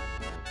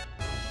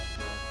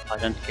 I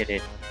don't get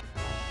it.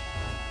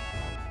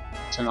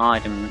 It's an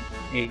item.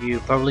 You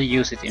probably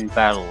use it in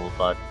battle,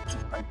 but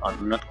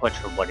I'm not quite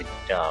sure what it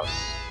does.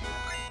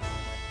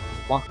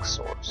 Lock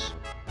swords.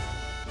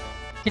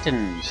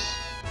 Kittens.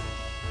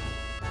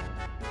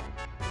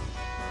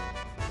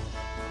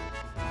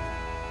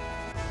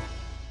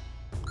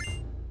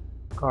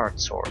 Guard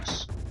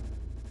swords.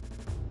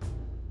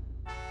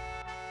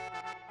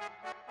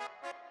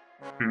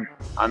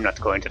 I'm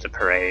not going to the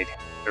parade.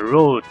 The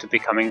road to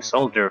becoming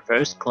soldier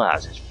first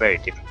class is very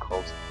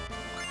difficult.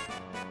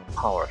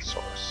 Power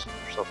source.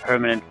 So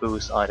permanent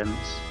boost items.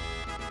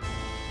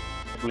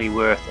 Definitely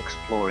worth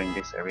exploring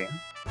this area.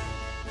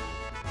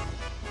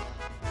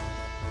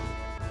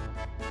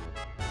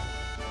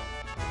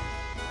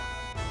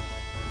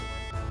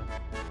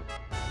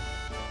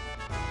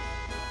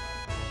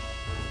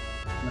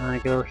 I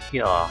go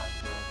here.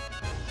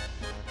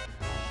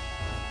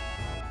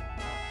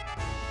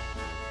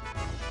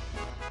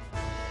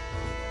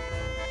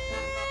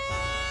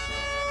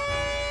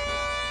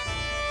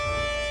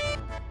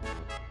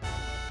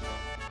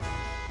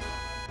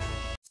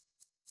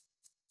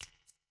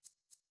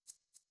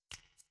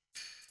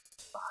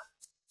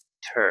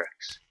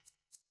 Turks.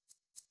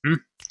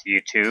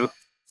 You too?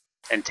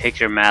 Then take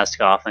your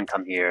mask off and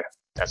come here.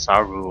 That's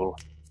our rule.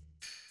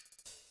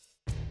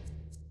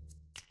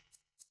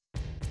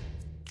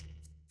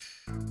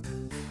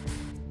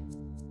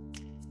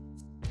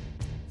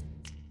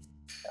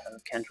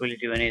 Can't really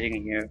do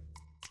anything here.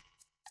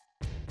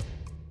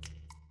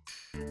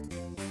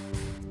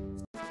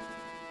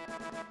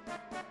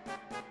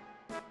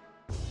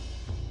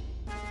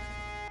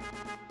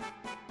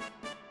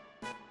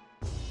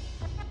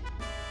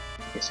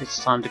 Guess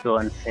it's time to go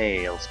and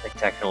fail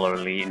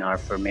spectacularly in our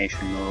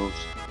formation moves.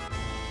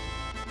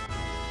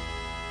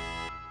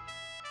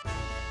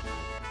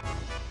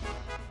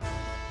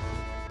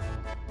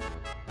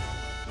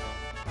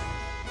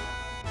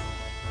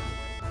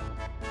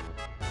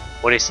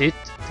 What is it?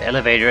 The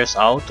elevator is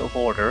out of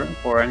order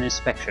for an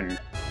inspection.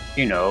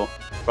 You know,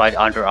 right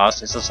under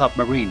us is a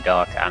submarine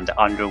dock and the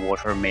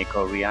underwater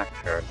Mako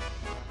reactor.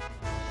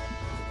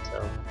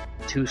 So,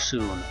 too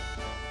soon.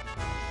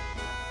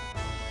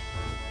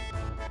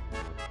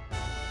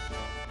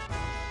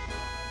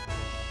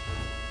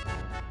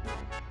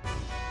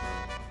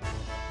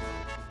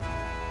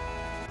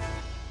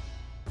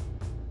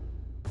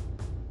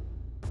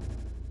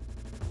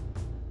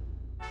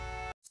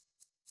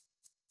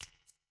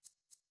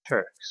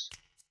 Turks.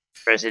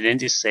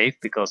 President is safe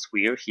because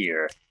we're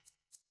here.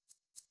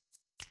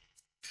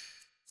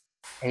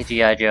 Hey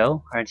G.I.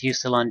 Joe, aren't you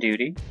still on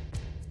duty?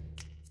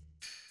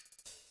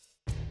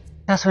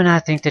 Just when I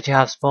think the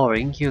job's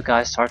boring, you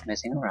guys start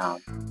messing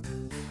around.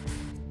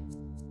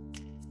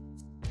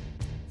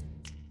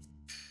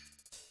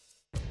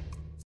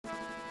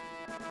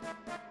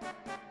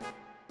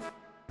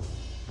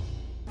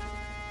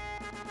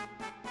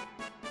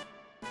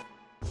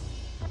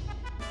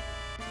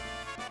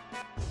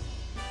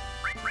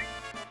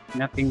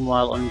 Napping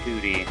while on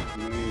duty.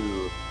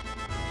 No.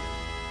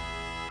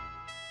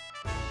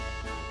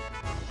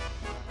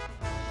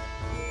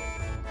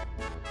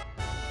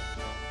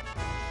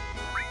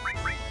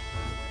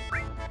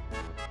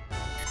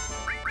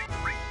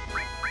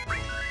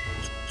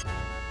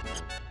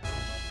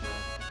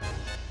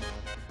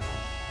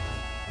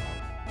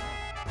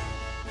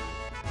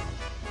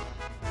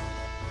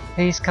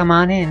 Please come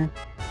on in.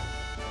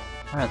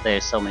 Why are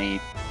there so many?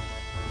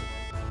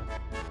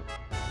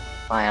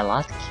 Buy a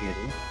lot, cutie.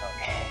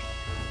 Okay,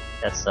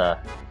 that's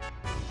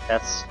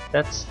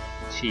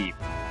cheap.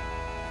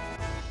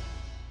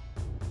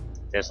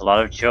 There's a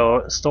lot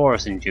of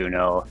stores in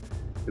Juno.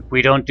 If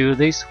we don't do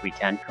this, we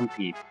can't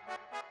compete.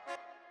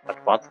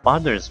 But what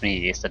bothers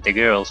me is that the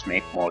girls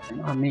make more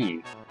than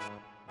me.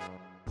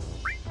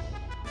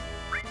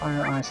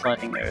 Fire ice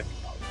lighting earth.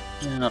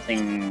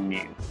 Nothing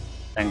new.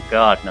 Thank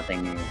God,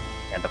 nothing new.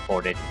 Can't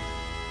afford it.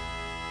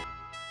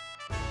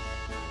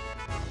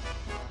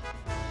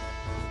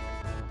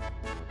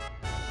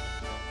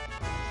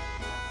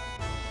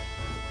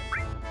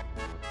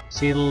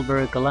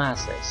 Silver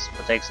glasses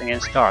protects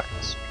against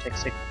darkness.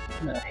 Protects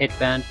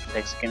headband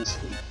protects against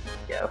sleep.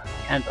 Yeah,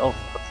 can't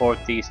afford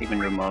these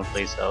even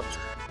remotely. So.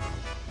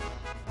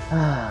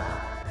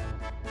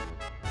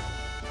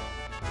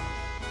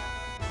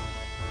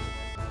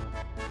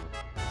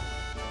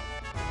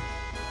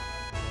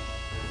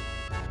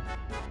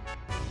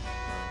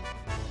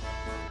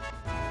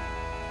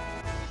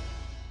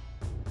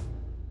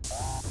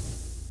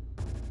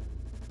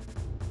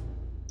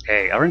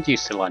 Hey, aren't you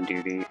still on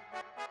duty?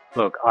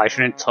 Look, I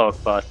shouldn't talk,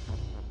 but...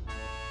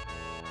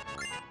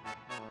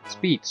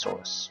 Speed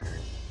source.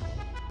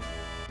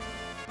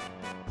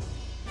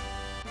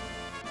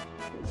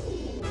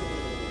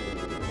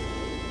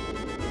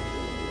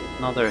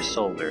 Another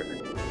soldier.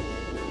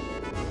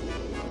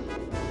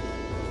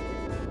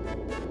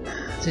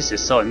 This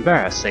is so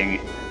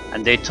embarrassing,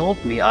 and they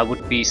told me I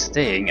would be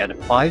staying at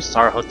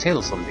 5-star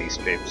hotels on these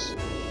trips.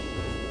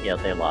 Yeah,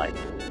 they lied.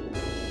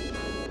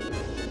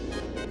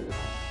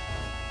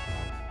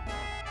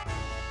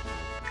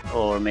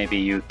 Or maybe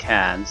you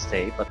can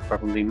stay, but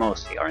probably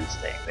mostly aren't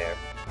staying there.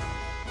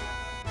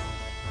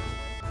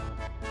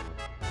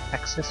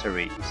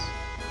 Accessories.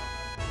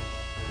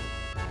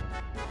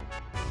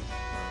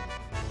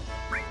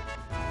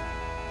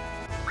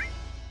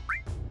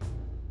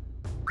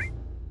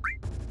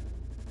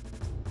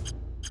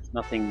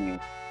 Nothing new.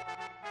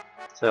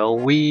 So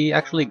we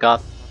actually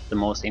got the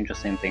most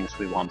interesting things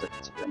we wanted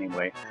to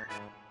anyway.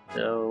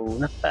 So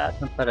not bad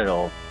at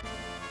all.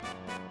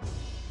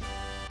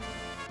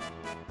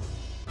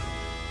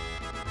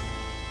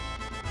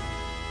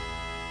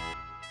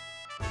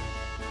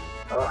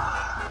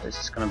 This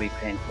is gonna be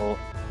painful.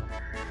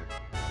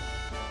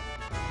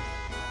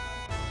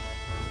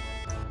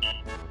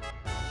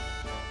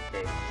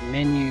 Okay,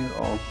 menu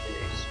of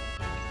this.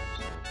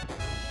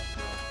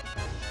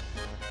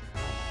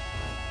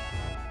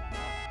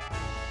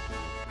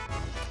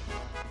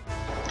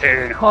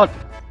 Turn hot!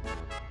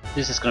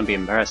 This is gonna be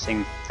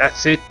embarrassing.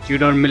 That's it, you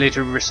know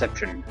military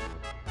reception.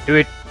 Do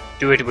it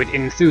with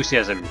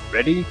enthusiasm.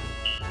 Ready?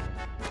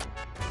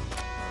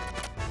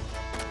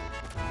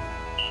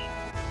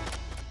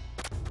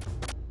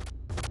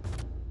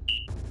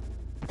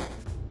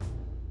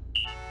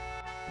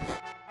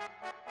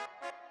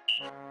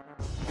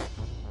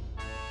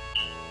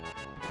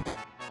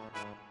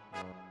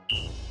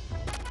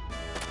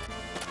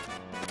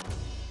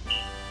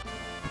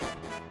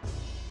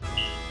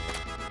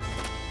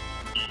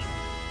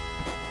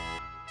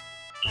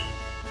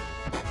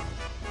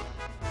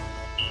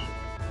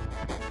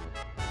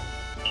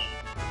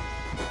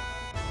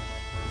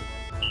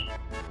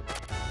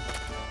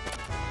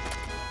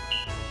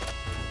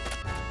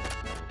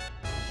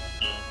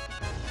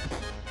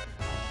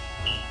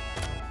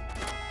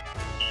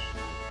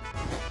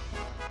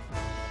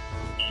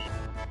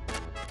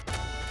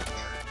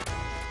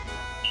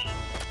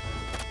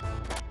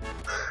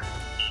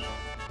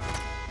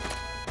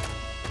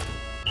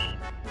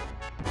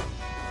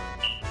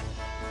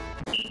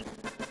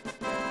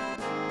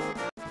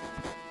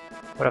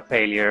 What a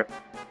failure.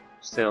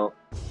 Still.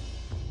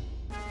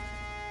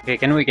 Okay,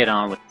 can we get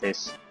on with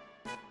this?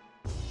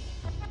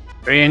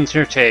 Very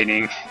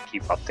entertaining.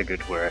 Keep up the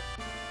good work.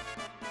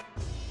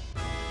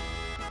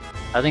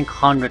 I think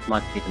 100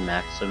 might be the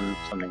maximum,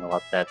 something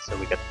like that, so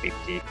we got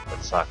 50.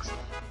 That sucks.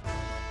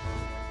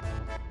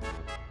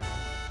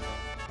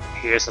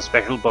 Here's a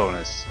special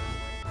bonus.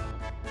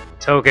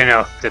 Token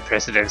of the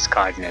President's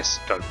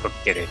kindness, don't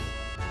forget it.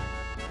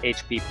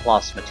 HP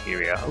plus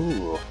material.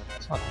 Ooh,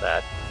 that's not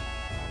bad.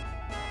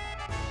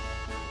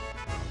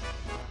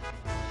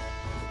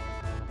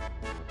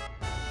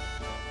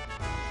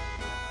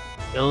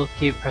 It'll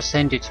give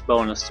percentage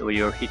bonus to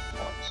your hit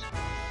points.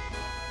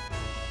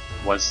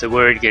 Once the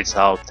word gets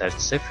out that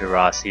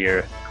Sephiroth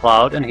here,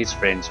 Cloud and his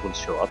friends will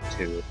show up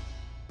too.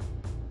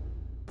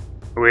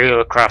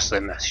 We'll crush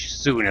them as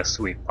soon as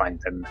we find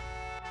them.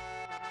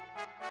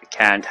 We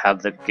can't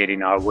have them get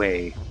in our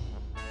way.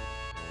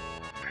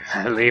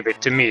 Leave it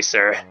to me,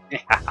 sir.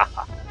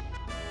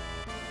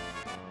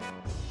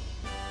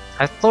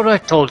 I thought I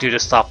told you to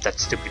stop that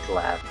stupid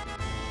laugh.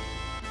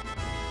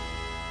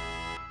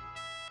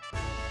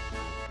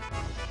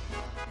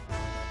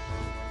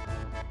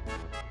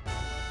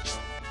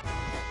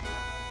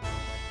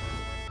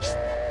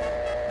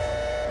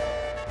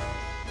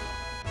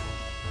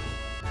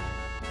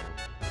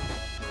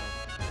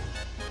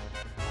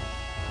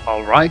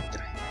 Alright,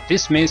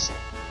 dismiss.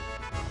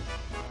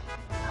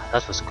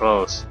 That was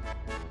close.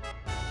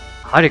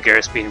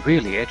 Heidegger's been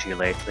really edgy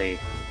lately.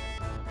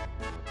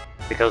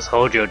 Because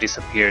Hojo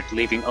disappeared,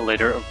 leaving a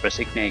letter of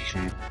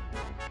resignation.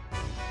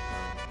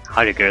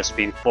 Heidegger's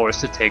been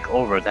forced to take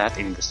over that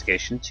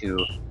investigation too.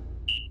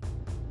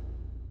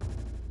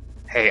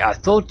 Hey, I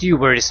thought you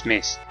were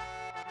dismissed.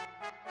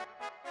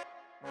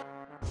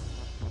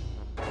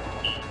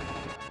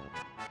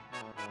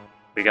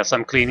 We got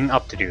some cleaning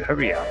up to do,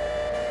 hurry up.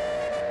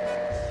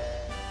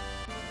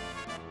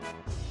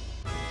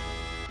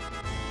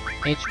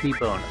 HP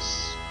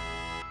bonus.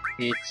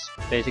 It's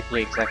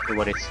basically exactly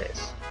what it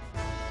says.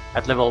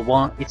 At level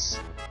 1, it's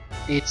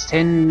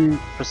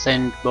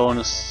 10%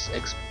 bonus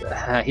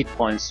hit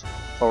points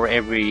for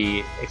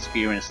every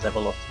experience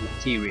level of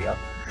materia.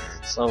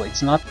 So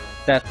it's not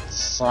that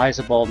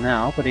sizable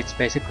now, but it's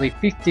basically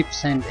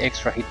 50%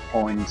 extra hit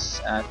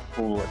points at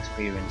full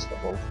experience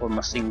level from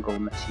a single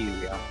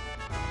materia.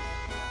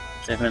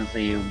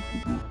 Definitely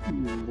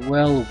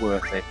well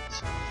worth it.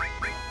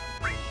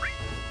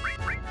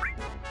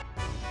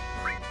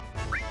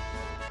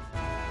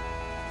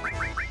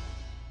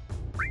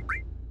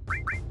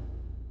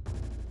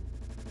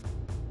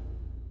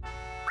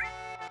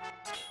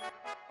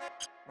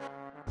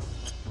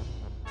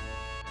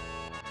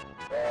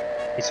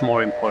 It's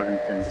more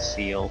important than the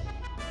seal,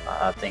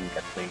 I think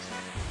at least.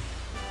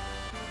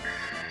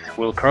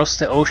 We'll cross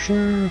the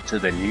ocean to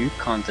the new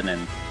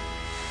continent,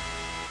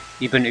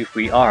 even if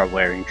we are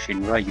wearing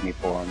Shinra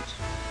uniforms.